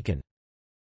Jamaican.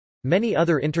 Many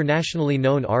other internationally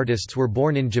known artists were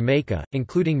born in Jamaica,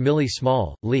 including Millie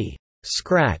Small, Lee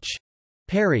Scratch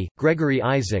Perry, Gregory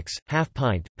Isaacs, Half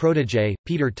Pint, Protégé,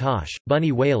 Peter Tosh,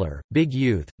 Bunny Wailer, Big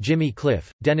Youth, Jimmy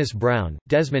Cliff, Dennis Brown,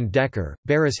 Desmond Decker,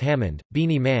 Barris Hammond,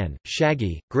 Beanie Man,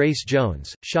 Shaggy, Grace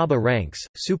Jones, Shabba Ranks,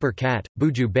 Super Cat,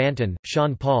 Buju Banton,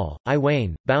 Sean Paul, I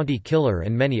Wayne, Bounty Killer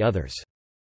and many others.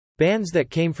 Bands that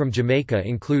came from Jamaica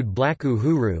include Black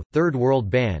Uhuru, Third World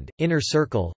Band, Inner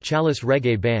Circle, Chalice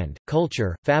Reggae Band,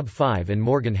 Culture, Fab Five and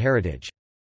Morgan Heritage.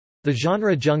 The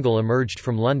genre jungle emerged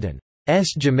from London's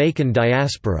Jamaican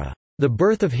diaspora. The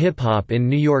birth of hip-hop in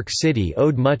New York City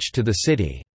owed much to the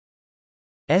city's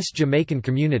Jamaican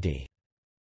community.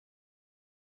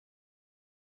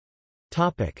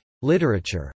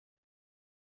 Literature.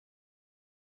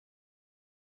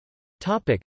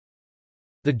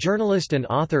 The journalist and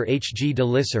author H. G. de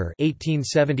Lisser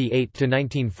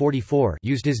 (1878–1944)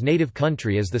 used his native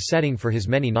country as the setting for his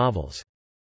many novels.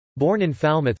 Born in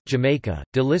Falmouth, Jamaica,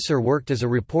 de Lisser worked as a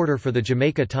reporter for the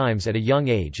Jamaica Times at a young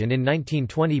age and in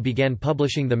 1920 began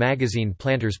publishing the magazine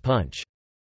Planter's Punch.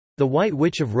 The White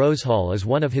Witch of Rosehall is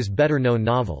one of his better-known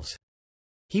novels.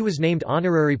 He was named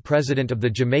honorary president of the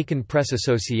Jamaican Press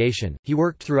Association. He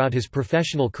worked throughout his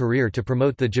professional career to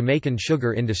promote the Jamaican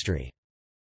sugar industry.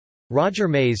 Roger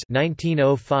Mays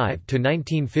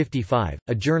 (1905–1955),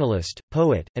 a journalist,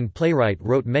 poet, and playwright,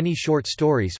 wrote many short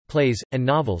stories, plays, and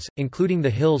novels, including The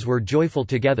Hills Were Joyful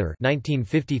Together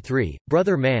 (1953),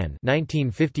 Brother Man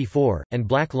 (1954), and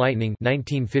Black Lightning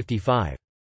 (1955).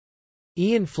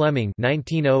 Ian Fleming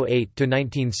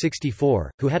 (1908–1964),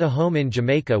 who had a home in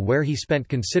Jamaica where he spent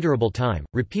considerable time,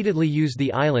 repeatedly used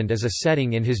the island as a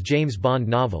setting in his James Bond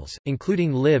novels,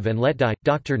 including Live and Let Die,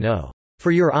 Dr. No.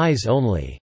 For Your Eyes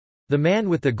Only, The Man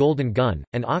with the Golden Gun,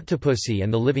 and Octopussy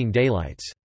and the Living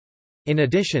Daylights. In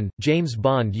addition, James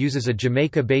Bond uses a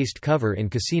Jamaica-based cover in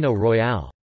Casino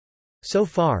Royale. So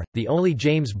far, the only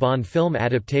James Bond film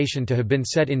adaptation to have been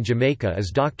set in Jamaica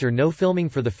is Dr. No. Filming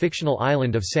for the fictional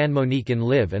island of San Monique in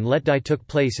Live and Let Die took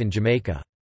place in Jamaica.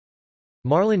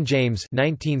 Marlon James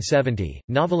 1970,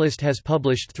 novelist, has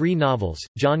published 3 novels,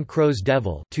 John Crow's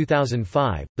Devil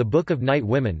 2005, The Book of Night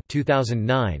Women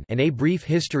 2009, and A Brief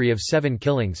History of 7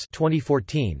 Killings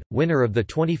 2014, winner of the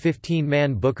 2015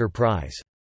 Man Booker Prize.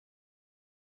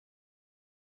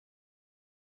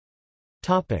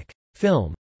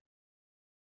 Film.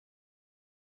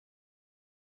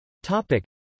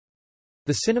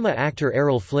 The cinema actor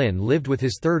Errol Flynn lived with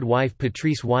his third wife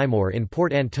Patrice Wymore in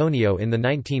Port Antonio in the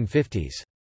 1950s.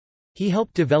 He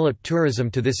helped develop tourism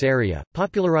to this area,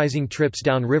 popularizing trips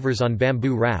down rivers on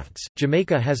bamboo rafts.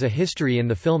 Jamaica has a history in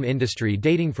the film industry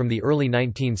dating from the early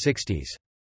 1960s.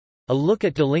 A look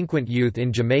at delinquent youth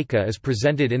in Jamaica is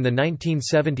presented in the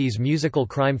 1970s musical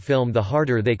crime film The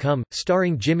Harder They Come,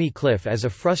 starring Jimmy Cliff as a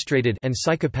frustrated and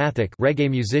psychopathic reggae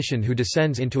musician who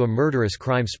descends into a murderous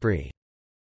crime spree.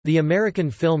 The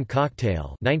American film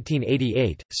Cocktail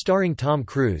 1988, starring Tom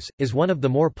Cruise, is one of the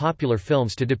more popular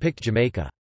films to depict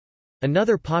Jamaica.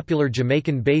 Another popular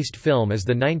Jamaican-based film is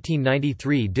the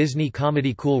 1993 Disney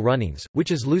comedy Cool Runnings,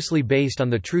 which is loosely based on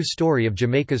the true story of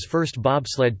Jamaica's first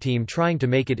bobsled team trying to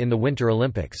make it in the Winter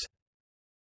Olympics.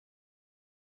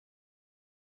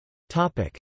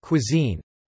 Cuisine.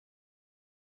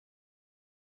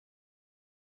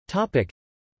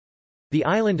 The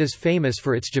island is famous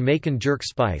for its Jamaican jerk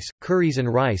spice, curries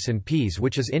and rice and peas,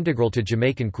 which is integral to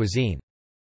Jamaican cuisine.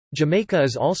 Jamaica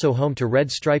is also home to Red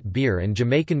Stripe beer and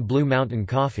Jamaican Blue Mountain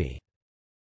coffee.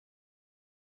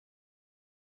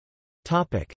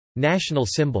 National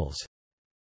symbols.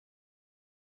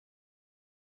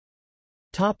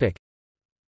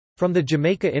 From the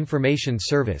Jamaica Information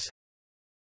Service.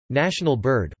 National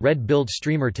bird, red-billed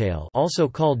streamertail, also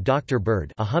called Dr.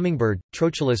 Bird, a hummingbird,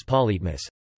 Trochilus polytmus.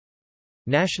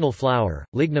 National flower,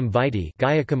 Lignum vitae,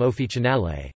 Guaiacum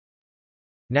officinale.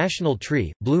 National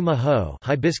tree, Blue Maho,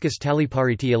 Hibiscus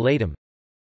talipariti elatum.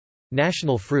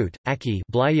 National fruit, Ackee,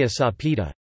 Blaya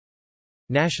sapida.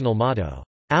 National motto,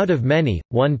 "Out of many,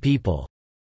 one people."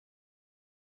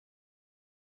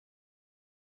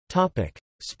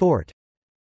 Sport.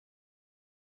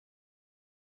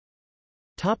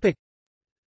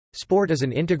 Sport is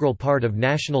an integral part of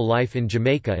national life in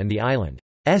Jamaica, and the island's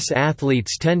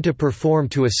athletes tend to perform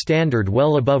to a standard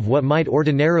well above what might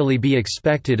ordinarily be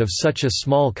expected of such a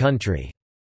small country.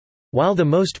 While the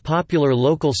most popular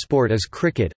local sport is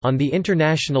cricket, on the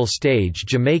international stage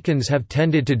Jamaicans have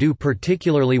tended to do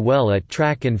particularly well at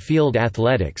track and field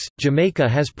athletics. Jamaica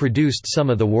has produced some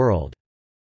of the world's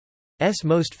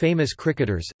most famous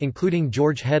cricketers, including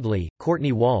George Headley,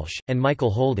 Courtney Walsh, and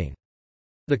Michael Holding.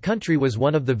 The country was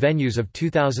one of the venues of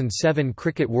 2007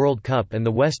 Cricket World Cup, and the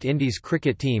West Indies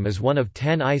cricket team is one of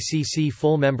 10 ICC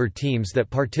full-member teams that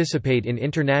participate in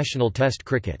international Test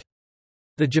cricket.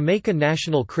 The Jamaica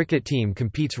national cricket team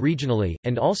competes regionally,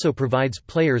 and also provides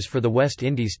players for the West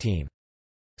Indies team.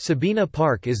 Sabina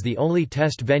Park is the only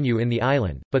Test venue in the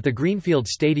island, but the Greenfield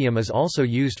Stadium is also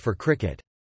used for cricket.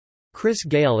 Chris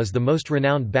Gayle is the most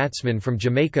renowned batsman from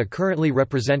Jamaica currently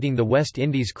representing the West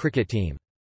Indies cricket team.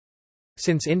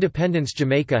 Since independence,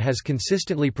 Jamaica has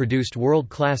consistently produced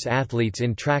world-class athletes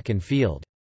in track and field.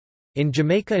 In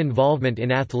Jamaica, involvement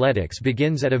in athletics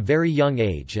begins at a very young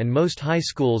age, and most high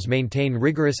schools maintain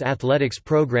rigorous athletics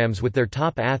programs with their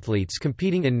top athletes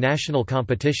competing in national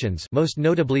competitions, most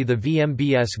notably the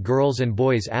VMBS Girls and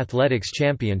Boys Athletics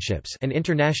Championships, and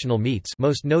international meets,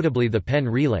 most notably the Penn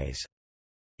Relays.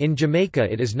 In Jamaica,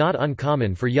 it is not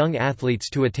uncommon for young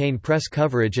athletes to attain press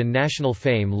coverage and national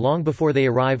fame long before they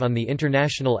arrive on the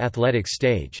international athletics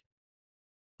stage.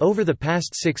 Over the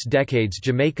past 6 decades,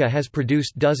 Jamaica has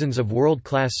produced dozens of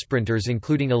world-class sprinters,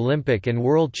 including Olympic and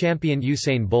world champion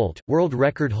Usain Bolt, world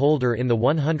record holder in the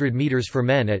 100 meters for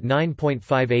men at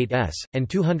 9.58 s, and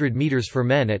 200 meters for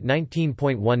men at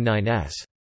 19.19 s.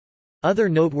 Other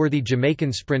noteworthy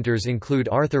Jamaican sprinters include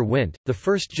Arthur Wint, the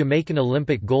first Jamaican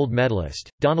Olympic gold medalist,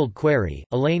 Donald Querry,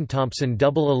 Elaine Thompson,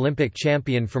 double Olympic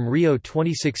champion from Rio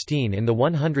 2016 in the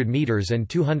 100 meters and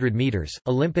 200 meters,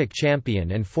 Olympic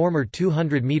champion and former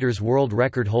 200 meters world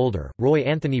record holder, Roy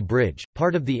Anthony Bridge,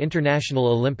 part of the International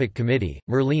Olympic Committee,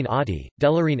 Merlene Ottey,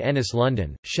 Delarine Ennis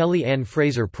London, Shelley Ann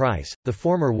Fraser-Price, the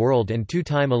former world and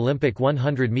 2-time Olympic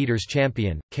 100 meters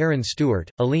champion, Karen Stewart,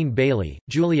 Aline Bailey,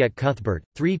 Juliet Cuthbert,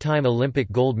 3-time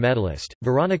Olympic gold medalist,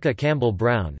 Veronica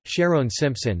Campbell-Brown, Sharon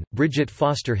Simpson, Bridget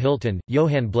Foster Hilton,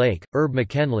 Johan Blake, Herb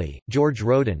McKenley, George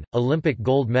Roden, Olympic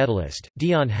gold medalist,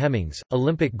 Dion Hemmings,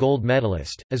 Olympic gold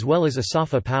medalist, as well as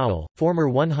Asafa Powell, former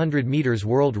 100 meters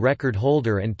world record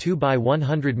holder and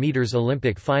 2x100 meters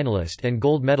Olympic finalist and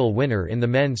gold medal winner in the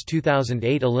men's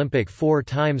 2008 Olympic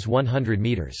 4x100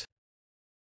 meters.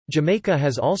 Jamaica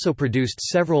has also produced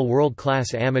several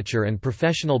world-class amateur and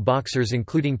professional boxers,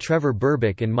 including Trevor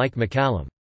Berbick and Mike McCallum.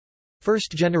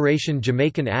 First-generation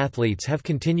Jamaican athletes have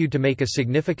continued to make a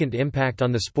significant impact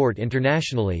on the sport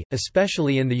internationally,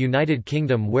 especially in the United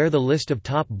Kingdom, where the list of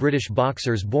top British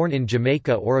boxers born in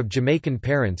Jamaica or of Jamaican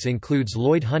parents includes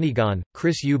Lloyd Honeyghan,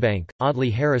 Chris Eubank, Audley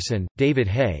Harrison, David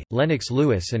Hay, Lennox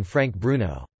Lewis and Frank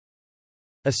Bruno.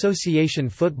 Association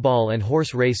football and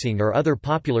horse racing are other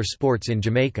popular sports in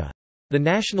Jamaica. The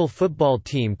national football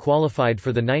team qualified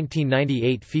for the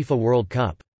 1998 FIFA World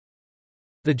Cup.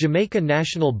 The Jamaica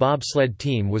national bobsled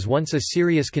team was once a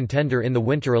serious contender in the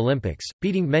Winter Olympics,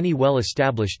 beating many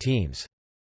well-established teams.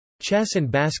 Chess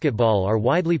and basketball are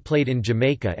widely played in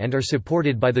Jamaica and are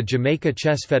supported by the Jamaica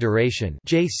Chess Federation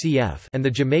 (JCF) and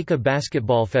the Jamaica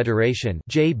Basketball Federation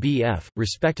 (JBF),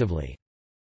 respectively.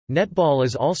 Netball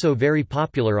is also very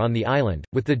popular on the island,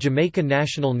 with the Jamaica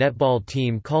national netball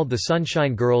team called the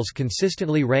Sunshine Girls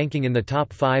consistently ranking in the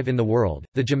top 5 in the world.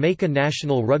 The Jamaica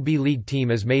national rugby league team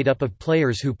is made up of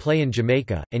players who play in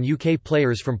Jamaica, and UK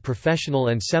players from professional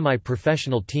and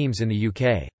semi-professional teams in the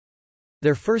UK.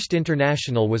 Their first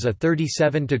international was a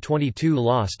 37-22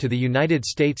 loss to the United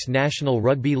States National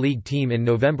Rugby League team in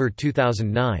November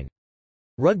 2009.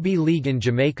 Rugby league in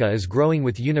Jamaica is growing,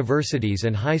 with universities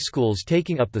and high schools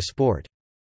taking up the sport.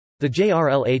 The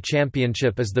JRLA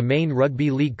Championship is the main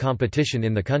rugby league competition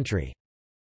in the country.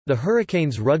 The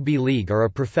Hurricanes Rugby League are a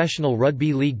professional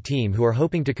rugby league team who are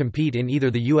hoping to compete in either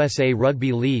the USA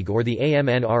Rugby League or the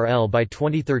AMNRL by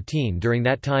 2013. During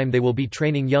that time they will be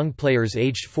training young players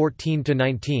aged 14 to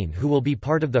 19 who will be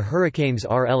part of the Hurricanes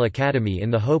RL Academy in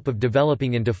the hope of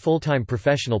developing into full-time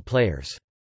professional players.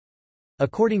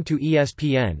 According to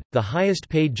ESPN, the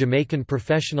highest-paid Jamaican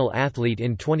professional athlete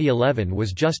in 2011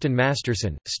 was Justin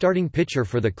Masterson, starting pitcher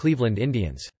for the Cleveland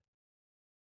Indians.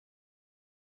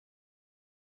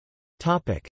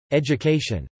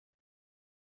 Education.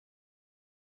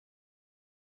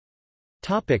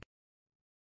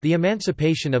 The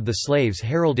emancipation of the slaves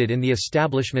heralded in the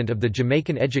establishment of the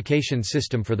Jamaican education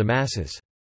system for the masses.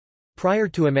 Prior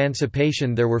to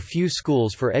emancipation there were few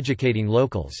schools for educating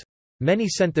locals. Many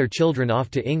sent their children off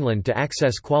to England to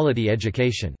access quality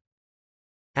education.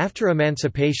 After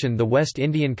emancipation, the West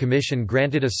Indian Commission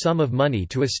granted a sum of money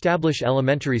to establish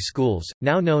elementary schools,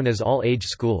 now known as all-age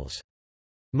schools.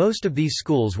 Most of these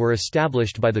schools were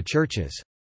established by the churches.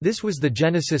 This was the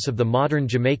genesis of the modern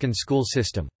Jamaican school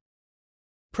system.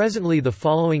 Presently the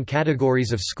following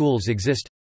categories of schools exist: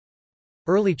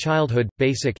 early childhood,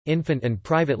 basic, infant and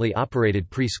privately operated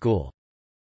preschool.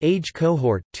 Age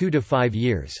cohort, 2 to 5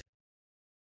 years.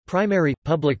 Primary,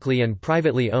 publicly and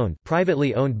privately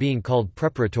owned being called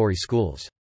preparatory schools.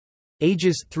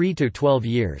 Ages 3 to 12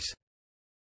 years.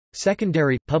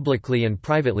 Secondary, publicly and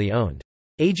privately owned.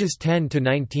 Ages 10 to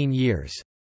 19 years.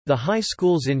 The high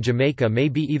schools in Jamaica may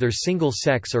be either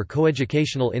single-sex or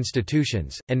coeducational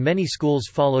institutions, and many schools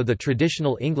follow the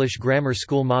traditional English grammar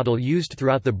school model used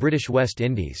throughout the British West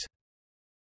Indies.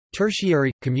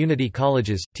 Tertiary, community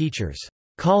colleges, teachers'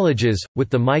 colleges, with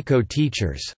the Miko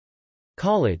Teachers'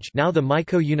 College, now the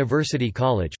Miko University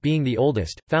College, being the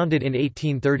oldest, founded in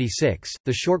 1836,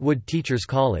 the Shortwood Teachers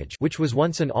College, which was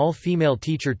once an all-female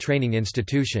teacher training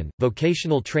institution,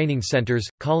 vocational training centers,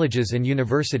 colleges and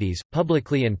universities,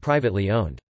 publicly and privately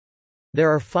owned. There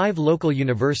are 5 local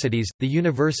universities: the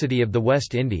University of the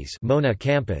West Indies Mona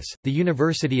campus, the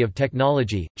University of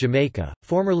Technology, Jamaica,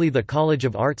 formerly the College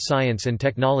of Art Science and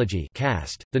Technology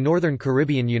CAST, the Northern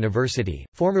Caribbean University,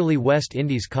 formerly West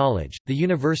Indies College, the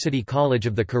University College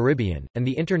of the Caribbean, and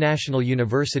the International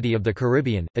University of the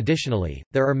Caribbean. Additionally,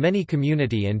 there are many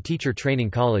community and teacher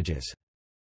training colleges.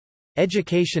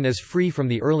 Education is free from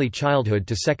the early childhood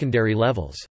to secondary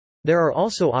levels. There are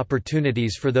also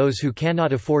opportunities for those who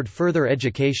cannot afford further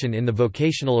education in the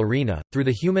vocational arena, through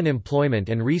the Human Employment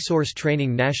and Resource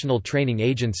Training National Training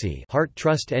Agency Heart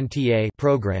Trust NTA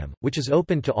program, which is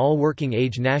open to all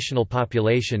working-age national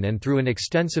population, and through an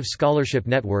extensive scholarship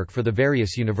network for the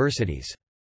various universities.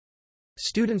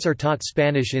 Students are taught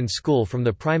Spanish in school from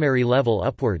the primary level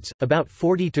upwards. About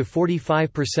 40 to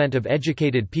 45% of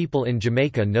educated people in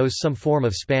Jamaica knows some form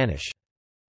of Spanish.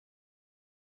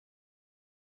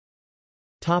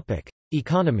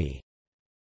 Economy.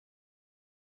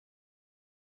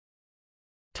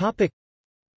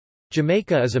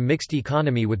 Jamaica is a mixed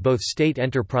economy with both state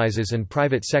enterprises and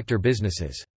private sector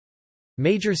businesses.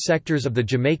 Major sectors of the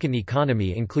Jamaican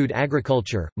economy include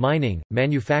agriculture, mining,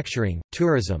 manufacturing,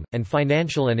 tourism, and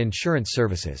financial and insurance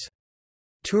services.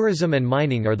 Tourism and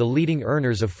mining are the leading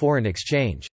earners of foreign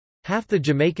exchange. Half the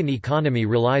Jamaican economy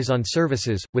relies on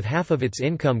services, with half of its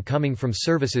income coming from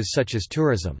services such as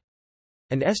tourism.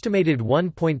 An estimated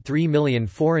 1.3 million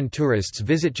foreign tourists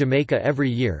visit Jamaica every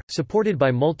year. Supported by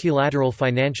multilateral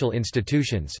financial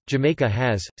institutions, Jamaica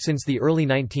has, since the early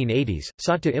 1980s,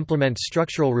 sought to implement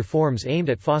structural reforms aimed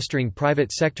at fostering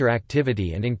private sector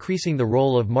activity and increasing the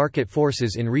role of market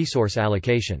forces in resource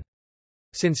allocation.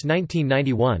 Since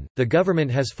 1991, the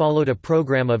government has followed a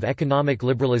program of economic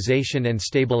liberalization and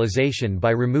stabilization by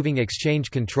removing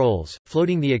exchange controls,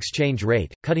 floating the exchange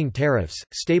rate, cutting tariffs,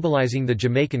 stabilizing the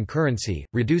Jamaican currency,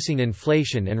 reducing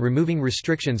inflation and removing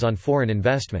restrictions on foreign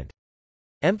investment.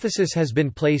 Emphasis has been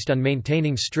placed on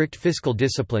maintaining strict fiscal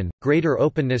discipline, greater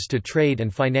openness to trade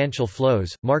and financial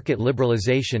flows, market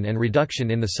liberalization and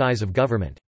reduction in the size of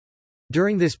government.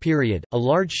 During this period, a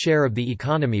large share of the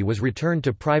economy was returned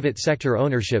to private sector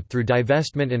ownership through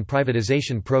divestment and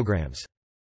privatization programs.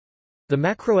 The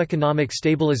Macroeconomic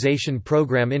Stabilization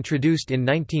Program introduced in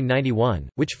 1991,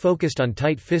 which focused on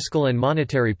tight fiscal and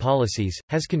monetary policies,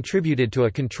 has contributed to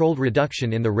a controlled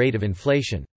reduction in the rate of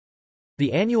inflation.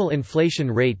 The annual inflation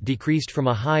rate decreased from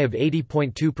a high of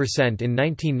 80.2% in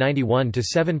 1991 to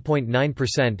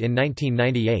 7.9% in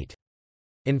 1998.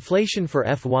 Inflation for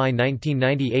FY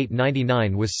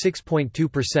 1998–99 was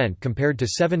 6.2% compared to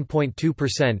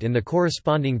 7.2% in the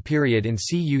corresponding period in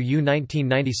CUU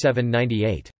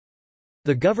 1997–98.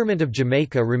 The Government of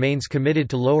Jamaica remains committed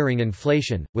to lowering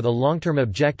inflation, with a long-term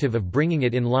objective of bringing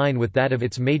it in line with that of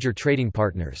its major trading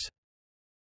partners.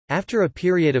 After a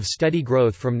period of steady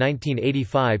growth from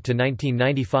 1985 to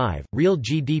 1995, real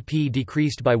GDP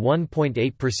decreased by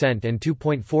 1.8% and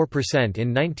 2.4%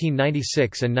 in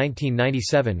 1996 and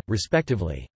 1997,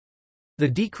 respectively. The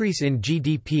decrease in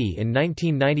GDP in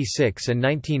 1996 and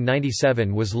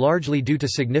 1997 was largely due to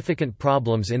significant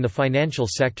problems in the financial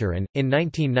sector and, in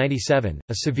 1997,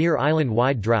 a severe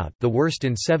island-wide drought, the worst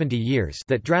in 70 years,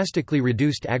 that drastically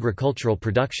reduced agricultural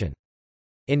production.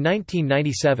 In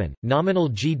 1997, nominal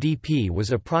GDP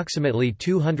was approximately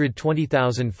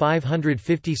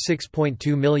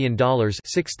 $220,556.2 million,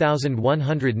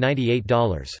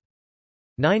 $6,198.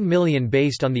 $9 million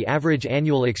based on the average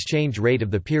annual exchange rate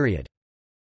of the period.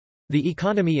 The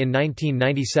economy in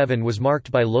 1997 was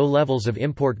marked by low levels of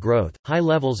import growth, high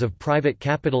levels of private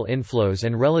capital inflows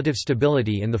and relative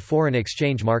stability in the foreign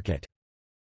exchange market.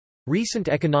 Recent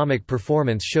economic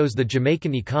performance shows the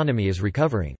Jamaican economy is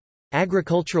recovering.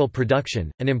 Agricultural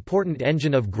production, an important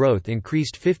engine of growth,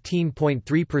 increased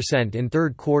 15.3% in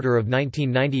third quarter of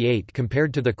 1998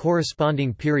 compared to the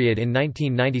corresponding period in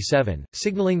 1997,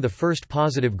 signaling the first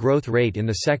positive growth rate in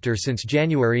the sector since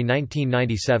January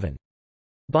 1997.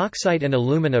 Bauxite and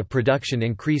alumina production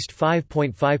increased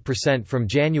 5.5% from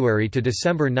January to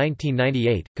December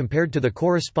 1998, compared to the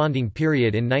corresponding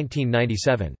period in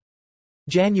 1997.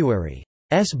 January's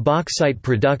bauxite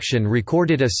production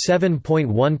recorded a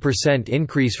 7.1%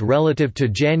 increase relative to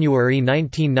January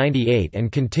 1998,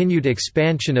 and continued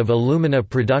expansion of alumina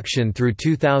production through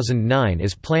 2009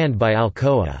 is planned by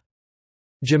Alcoa.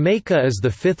 Jamaica is the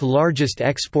fifth largest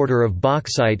exporter of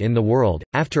bauxite in the world,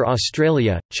 after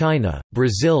Australia, China,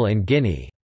 Brazil and Guinea.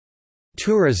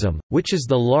 Tourism, which is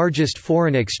the largest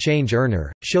foreign exchange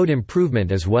earner, showed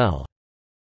improvement as well.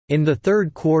 In the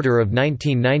third quarter of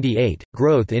 1998,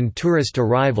 growth in tourist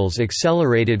arrivals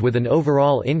accelerated with an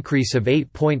overall increase of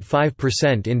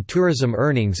 8.5% in tourism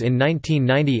earnings in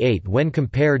 1998 when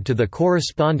compared to the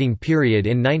corresponding period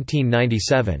in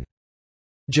 1997.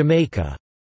 Jamaica's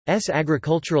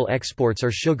agricultural exports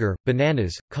are sugar,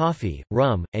 bananas, coffee,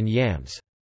 rum, and yams.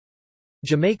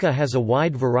 Jamaica has a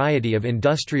wide variety of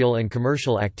industrial and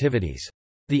commercial activities.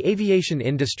 The aviation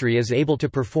industry is able to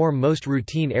perform most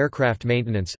routine aircraft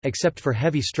maintenance, except for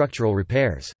heavy structural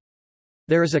repairs.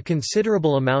 There is a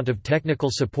considerable amount of technical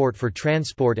support for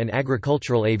transport and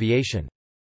agricultural aviation.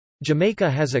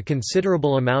 Jamaica has a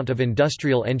considerable amount of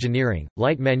industrial engineering,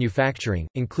 light manufacturing,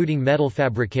 including metal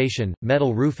fabrication,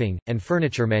 metal roofing, and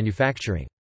furniture manufacturing.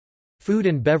 Food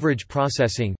and beverage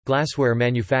processing, glassware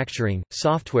manufacturing,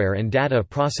 software and data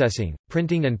processing,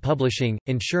 printing and publishing,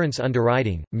 insurance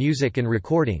underwriting, music and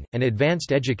recording, and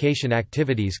advanced education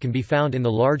activities can be found in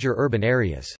the larger urban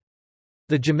areas.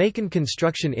 The Jamaican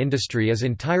construction industry is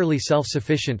entirely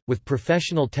self-sufficient, with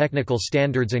professional technical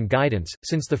standards and guidance.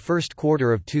 Since the first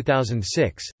quarter of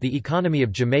 2006, the economy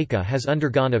of Jamaica has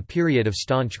undergone a period of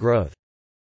staunch growth.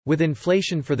 With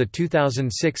inflation for the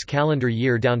 2006 calendar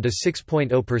year down to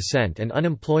 6.0% and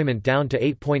unemployment down to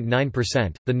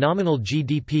 8.9%, the nominal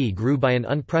GDP grew by an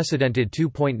unprecedented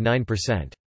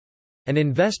 2.9%. An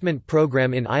investment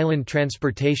program in island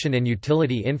transportation and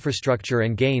utility infrastructure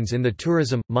and gains in the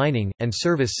tourism, mining, and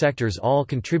service sectors all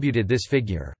contributed this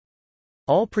figure.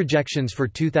 All projections for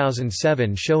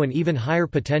 2007 show an even higher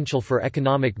potential for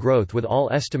economic growth, with all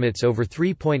estimates over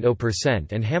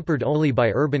 3.0% and hampered only by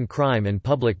urban crime and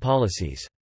public policies.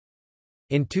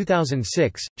 In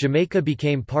 2006, Jamaica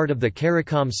became part of the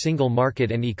CARICOM Single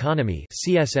Market and Economy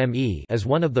 (CSME) as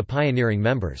one of the pioneering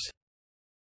members.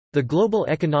 The global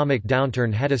economic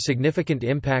downturn had a significant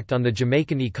impact on the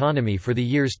Jamaican economy for the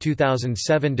years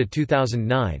 2007 to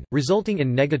 2009, resulting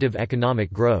in negative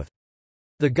economic growth.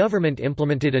 The government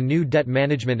implemented a new debt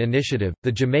management initiative,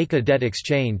 the Jamaica Debt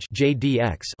Exchange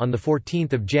 (JDX), on 14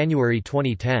 January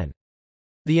 2010.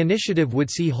 The initiative would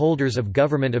see holders of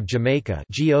Government of Jamaica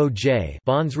 (GOJ)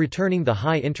 bonds returning the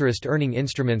high interest earning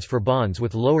instruments for bonds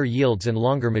with lower yields and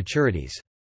longer maturities.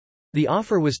 The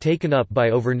offer was taken up by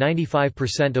over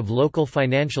 95% of local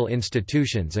financial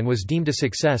institutions and was deemed a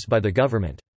success by the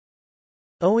government.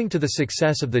 Owing to the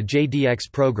success of the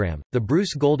JDX program, the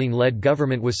Bruce Golding-led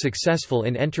government was successful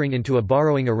in entering into a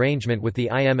borrowing arrangement with the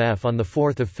IMF on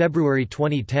 4 February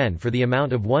 2010 for the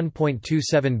amount of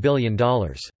 $1.27 billion.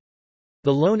 The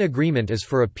loan agreement is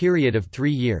for a period of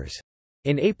 3 years.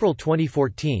 In April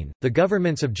 2014, the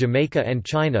governments of Jamaica and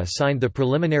China signed the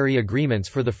preliminary agreements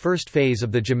for the first phase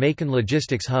of the Jamaican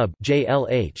Logistics Hub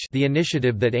 (JLH), the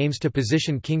initiative that aims to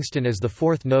position Kingston as the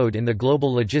fourth node in the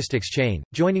global logistics chain,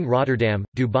 joining Rotterdam,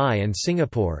 Dubai and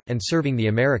Singapore, and serving the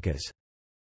Americas.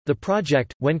 The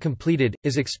project, when completed,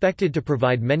 is expected to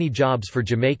provide many jobs for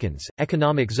Jamaicans,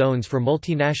 economic zones for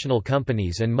multinational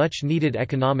companies and much-needed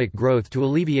economic growth to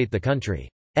alleviate the country's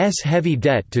heavy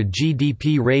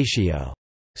debt-to-GDP ratio.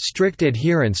 Strict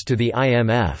adherence to the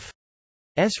IMF's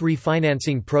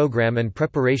refinancing program and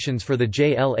preparations for the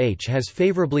JLH has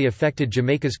favorably affected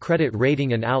Jamaica's credit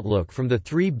rating and outlook from the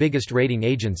three biggest rating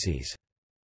agencies.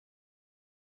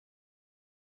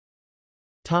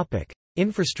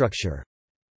 Infrastructure.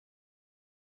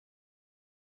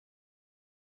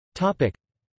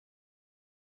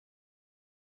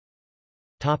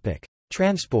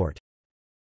 Transport.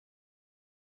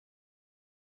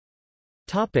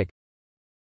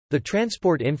 The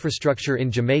transport infrastructure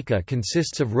in Jamaica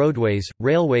consists of roadways,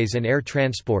 railways and air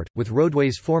transport, with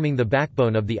roadways forming the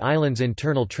backbone of the island's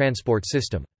internal transport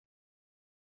system.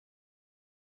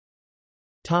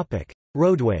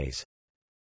 Roadways.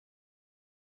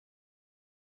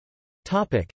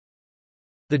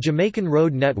 The Jamaican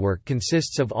road network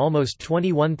consists of almost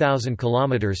 21,000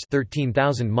 kilometers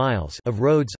 (13,000 miles) of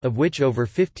roads, of which over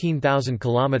 15,000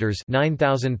 kilometers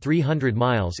 (9,300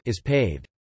 miles) is paved.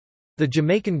 The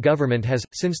Jamaican government has,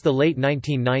 since the late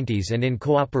 1990s and in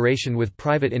cooperation with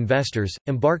private investors,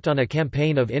 embarked on a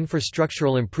campaign of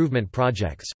infrastructural improvement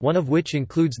projects, one of which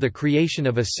includes the creation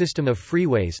of a system of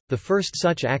freeways, the first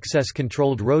such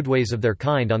access-controlled roadways of their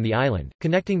kind on the island,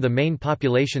 connecting the main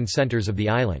population centers of the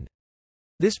island.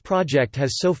 This project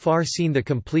has so far seen the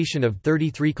completion of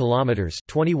 33 kilometers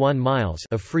 (21 miles)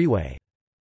 of freeway.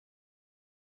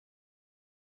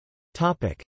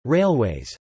 Topic: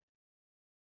 Railways.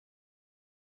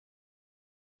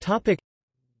 Topic: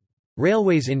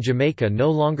 Railways in Jamaica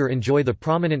no longer enjoy the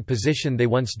prominent position they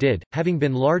once did, having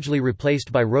been largely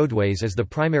replaced by roadways as the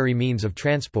primary means of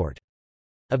transport.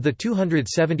 Of the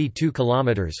 272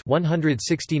 kilometers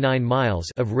 (169 miles)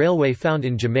 of railway found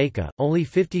in Jamaica, only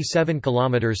 57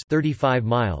 kilometers (35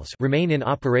 miles) remain in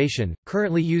operation,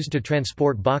 currently used to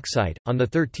transport bauxite. On the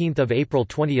 13th of April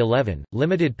 2011,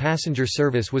 limited passenger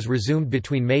service was resumed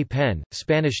between May Pen,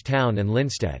 Spanish Town and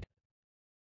Linstead.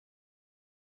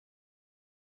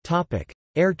 Topic: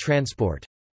 Air transport.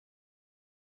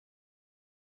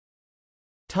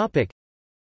 Topic: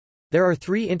 There are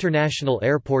 3 international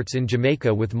airports in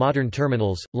Jamaica with modern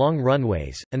terminals, long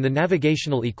runways, and the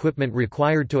navigational equipment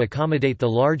required to accommodate the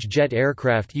large jet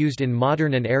aircraft used in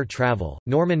modern and air travel: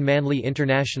 Norman Manley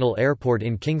International Airport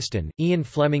in Kingston, Ian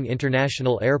Fleming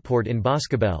International Airport in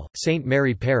Boscobel, St.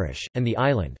 Mary Parish, and the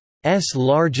island's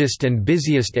largest and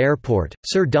busiest airport,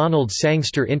 Sir Donald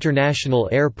Sangster International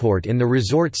Airport in the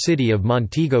resort city of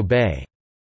Montego Bay.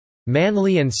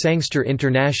 Manley and Sangster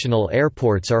International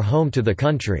Airports are home to the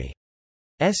country's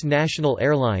national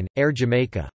airline, Air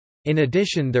Jamaica. In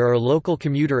addition, there are local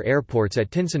commuter airports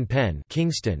at Tinson Pen,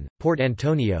 Kingston, Port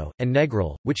Antonio, and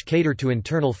Negril, which cater to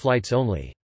internal flights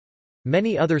only.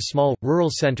 Many other small, rural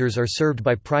centers are served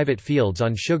by private fields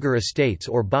on sugar estates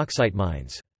or bauxite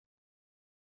mines.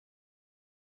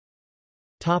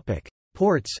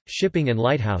 Ports, shipping and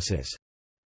lighthouses.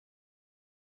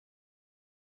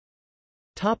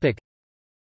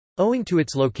 Owing to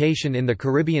its location in the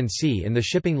Caribbean Sea in the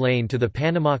shipping lane to the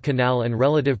Panama Canal and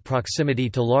relative proximity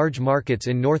to large markets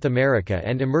in North America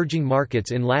and emerging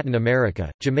markets in Latin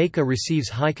America, Jamaica receives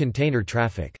high container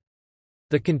traffic.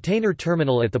 The container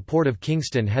terminal at the Port of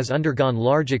Kingston has undergone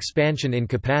large expansion in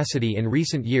capacity in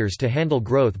recent years to handle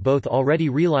growth both already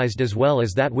realized as well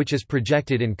as that which is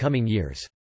projected in coming years.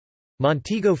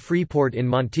 Montego Freeport in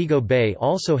Montego Bay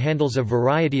also handles a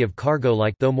variety of cargo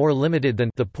like, though more limited than,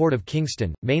 the Port of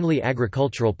Kingston, mainly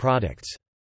agricultural products.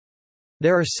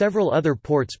 There are several other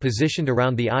ports positioned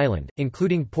around the island,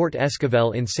 including Port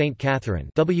Esquivel in St.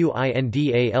 Catherine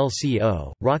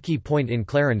Windalco, Rocky Point in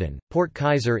Clarendon, Port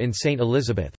Kaiser in St.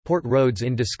 Elizabeth, Port Rhodes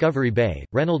in Discovery Bay,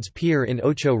 Reynolds Pier in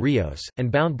Ocho Rios,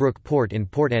 and Boundbrook Port in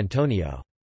Port Antonio.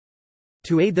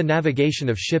 To aid the navigation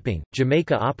of shipping,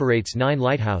 Jamaica operates 9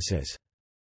 lighthouses.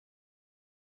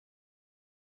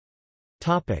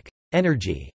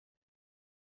 Energy.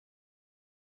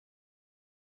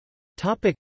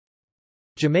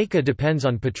 Jamaica depends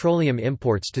on petroleum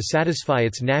imports to satisfy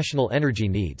its national energy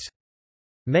needs.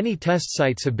 Many test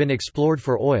sites have been explored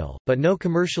for oil, but no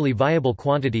commercially viable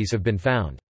quantities have been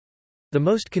found. The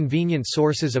most convenient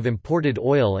sources of imported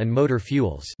oil and motor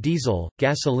fuels, diesel,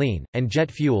 gasoline, and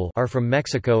jet fuel, are from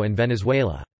Mexico and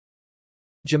Venezuela.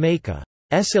 Jamaica's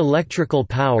electrical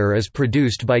power is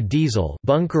produced by diesel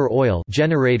bunker oil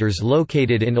generators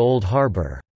located in Old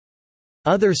Harbour.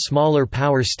 Other smaller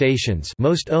power stations,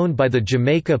 most owned by the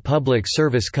Jamaica Public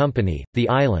Service Company, the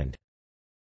island's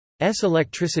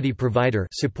electricity provider,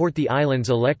 support the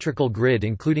island's electrical grid,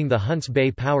 including the Hunts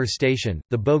Bay Power Station,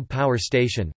 the Bogue Power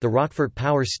Station, the Rockfort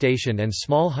Power Station and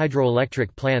small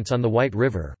hydroelectric plants on the White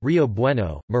River, Rio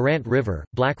Bueno, Morant River,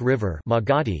 Black River,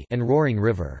 Magadi, and Roaring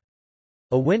River.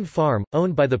 A wind farm,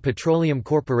 owned by the Petroleum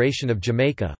Corporation of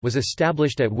Jamaica, was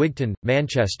established at Wigton,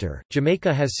 Manchester.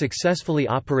 Jamaica has successfully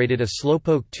operated a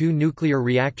Slowpoke 2 nuclear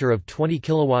reactor of 20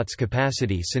 kilowatts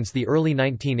capacity since the early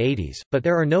 1980s, but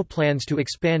there are no plans to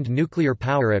expand nuclear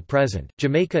power at present.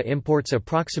 Jamaica imports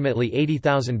approximately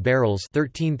 80,000 barrels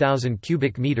 (13,000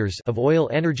 cubic meters) of oil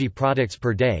energy products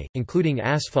per day, including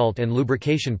asphalt and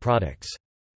lubrication products.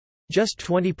 Just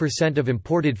 20% of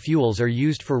imported fuels are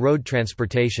used for road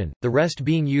transportation, the rest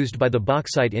being used by the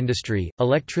bauxite industry,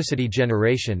 electricity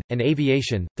generation, and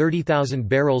aviation. 30,000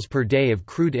 barrels per day of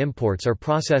crude imports are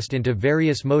processed into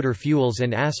various motor fuels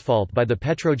and asphalt by the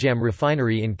Petrojam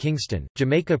refinery in Kingston.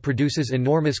 Jamaica produces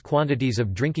enormous quantities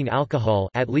of drinking alcohol,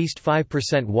 at least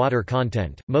 5% water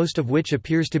content, most of which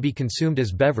appears to be consumed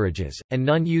as beverages, and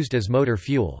none used as motor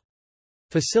fuel.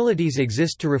 Facilities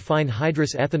exist to refine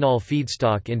hydrous ethanol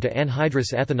feedstock into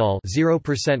anhydrous ethanol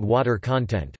 0% water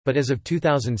content, but as of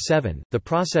 2007, the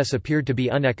process appeared to be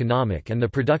uneconomic and the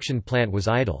production plant was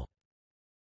idle.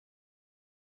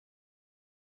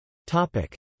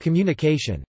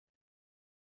 Communication.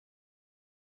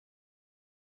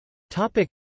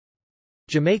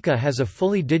 Jamaica has a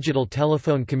fully digital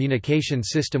telephone communication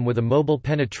system with a mobile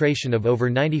penetration of over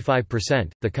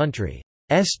 95%. The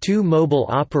country's two mobile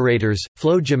operators,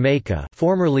 Flow Jamaica,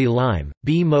 formerly Lime,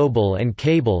 B-Mobile and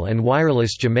Cable and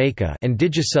Wireless Jamaica, and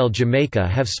Digicel Jamaica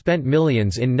have spent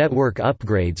millions in network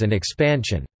upgrades and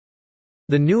expansion.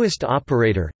 The newest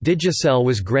operator, Digicel,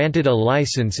 was granted a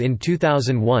license in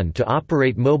 2001 to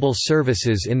operate mobile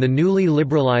services in the newly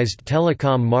liberalized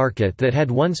telecom market that had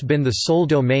once been the sole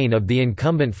domain of the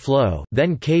incumbent Flow,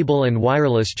 then Cable and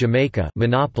Wireless Jamaica,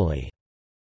 monopoly.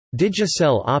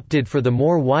 Digicel opted for the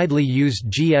more widely used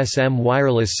GSM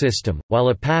wireless system, while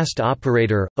a past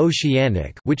operator,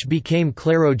 Oceanic, which became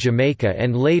Claro Jamaica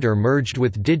and later merged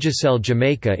with Digicel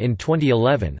Jamaica in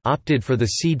 2011, opted for the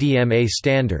CDMA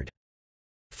standard.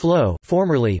 Flow,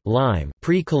 formerly Lime,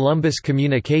 pre-Columbus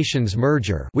Communications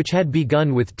merger, which had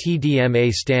begun with TDMA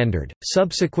standard,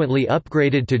 subsequently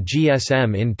upgraded to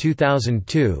GSM in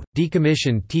 2002,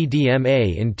 decommissioned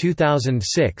TDMA in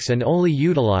 2006 and only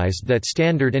utilized that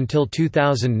standard until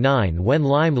 2009 when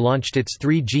Lime launched its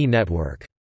 3G network.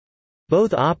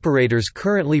 Both operators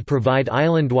currently provide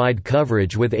island-wide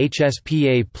coverage with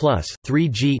HSPA+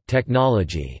 3G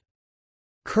technology.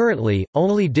 Currently,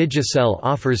 only Digicel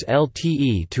offers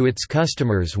LTE to its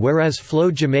customers, whereas Flow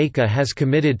Jamaica has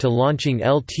committed to launching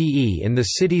LTE in the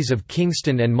cities of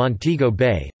Kingston and Montego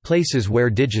Bay, places where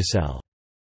Digicel's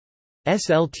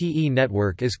LTE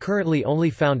network is currently only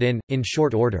found in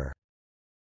short order.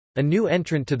 A new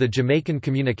entrant to the Jamaican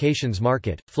communications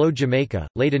market, Flow Jamaica,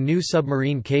 laid a new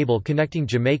submarine cable connecting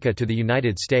Jamaica to the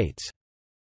United States.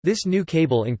 This new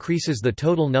cable increases the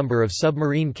total number of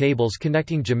submarine cables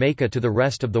connecting Jamaica to the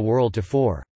rest of the world to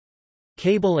 4.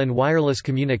 Cable and Wireless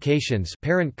Communications,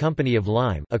 parent company of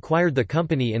Lime, acquired the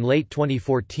company in late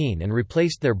 2014 and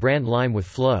replaced their brand Lime with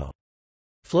Flow.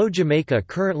 Flow Jamaica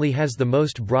currently has the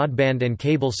most broadband and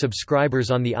cable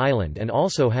subscribers on the island and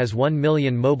also has 1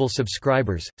 million mobile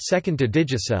subscribers, second to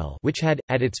Digicel, which had,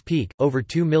 at its peak, over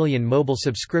 2 million mobile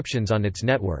subscriptions on its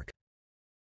network.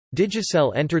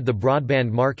 Digicel entered the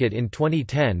broadband market in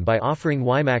 2010 by offering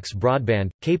WiMAX broadband,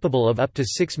 capable of up to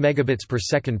 6 megabits per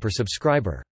second per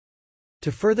subscriber.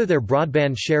 To further their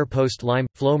broadband share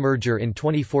post-Lime-Flow merger in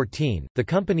 2014, the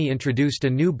company introduced a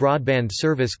new broadband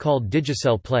service called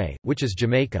Digicel Play, which is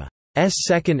Jamaica's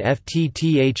second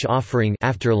FTTH offering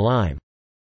after Lime's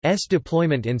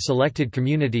deployment in selected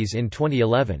communities in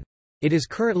 2011. It is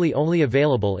currently only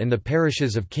available in the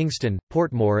parishes of Kingston,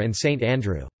 Portmore and St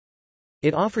Andrew.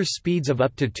 It offers speeds of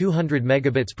up to 200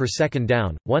 megabits per second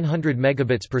down, 100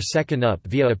 megabits per second up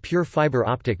via a pure fiber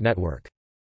optic network.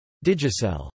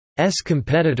 Digicel's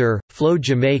competitor, Flow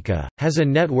Jamaica, has a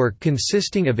network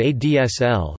consisting of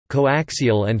ADSL,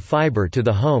 coaxial and fiber to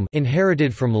the home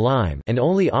inherited from Lime and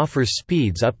only offers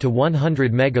speeds up to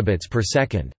 100 megabits per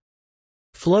second.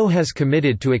 Flow has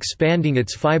committed to expanding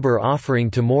its fiber offering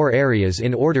to more areas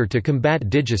in order to combat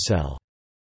Digicel's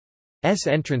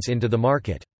entrance into the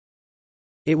market.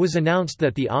 It was announced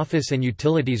that the Office and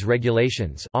Utilities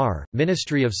Regulations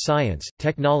Ministry of Science,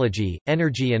 Technology,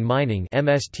 Energy and Mining and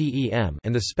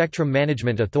the Spectrum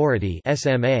Management Authority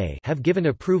have given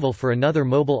approval for another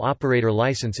mobile operator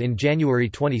license in January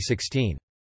 2016.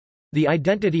 The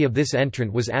identity of this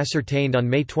entrant was ascertained on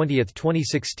May 20,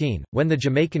 2016, when the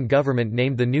Jamaican government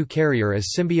named the new carrier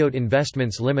as Symbiote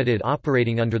Investments Limited,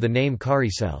 operating under the name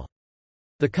Caricel.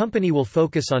 The company will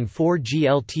focus on 4G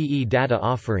LTE data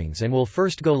offerings and will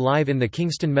first go live in the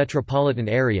Kingston metropolitan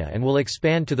area and will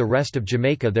expand to the rest of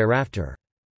Jamaica thereafter.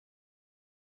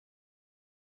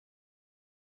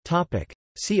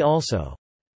 See also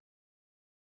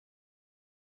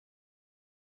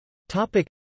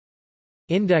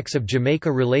Index of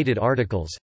Jamaica-related articles,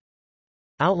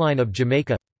 Outline of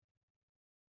Jamaica.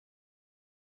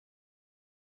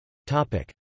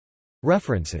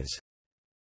 References.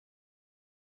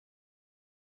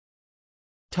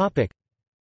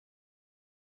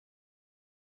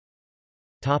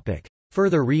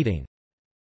 Further reading.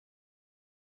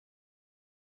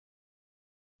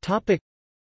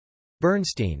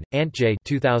 Bernstein, Ant J.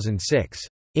 2006.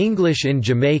 English in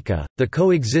Jamaica, The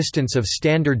Coexistence of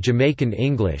Standard Jamaican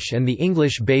English and the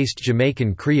English-Based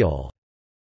Jamaican Creole.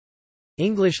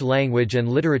 English Language and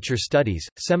Literature Studies,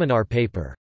 seminar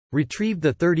paper. Retrieved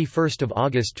 31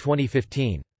 August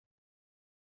 2015.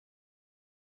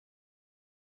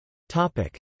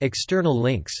 External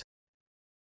links.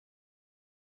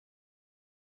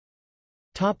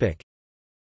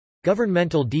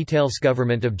 Governmental details.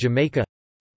 Government of Jamaica,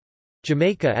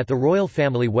 Jamaica at the Royal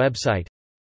Family website,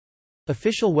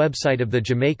 official website of the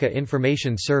Jamaica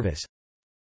Information Service,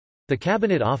 the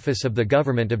Cabinet Office of the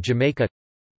Government of Jamaica,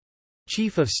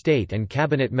 Chief of State and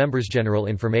Cabinet Members. General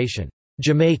information.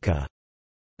 Jamaica,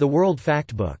 the World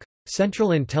Factbook,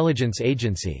 Central Intelligence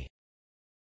Agency,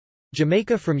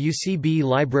 Jamaica from UCB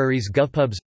Libraries.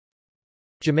 GovPubs,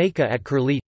 Jamaica at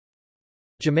Curlie,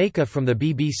 Jamaica from the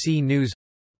BBC News,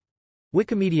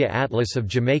 Wikimedia Atlas of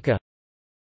Jamaica,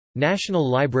 National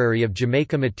Library of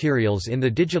Jamaica. Materials in the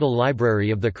Digital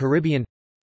Library of the Caribbean,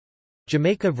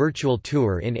 Jamaica Virtual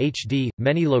Tour in HD,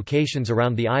 many locations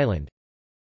around the island,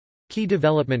 Key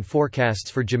development forecasts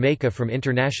for Jamaica from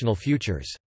International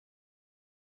Futures.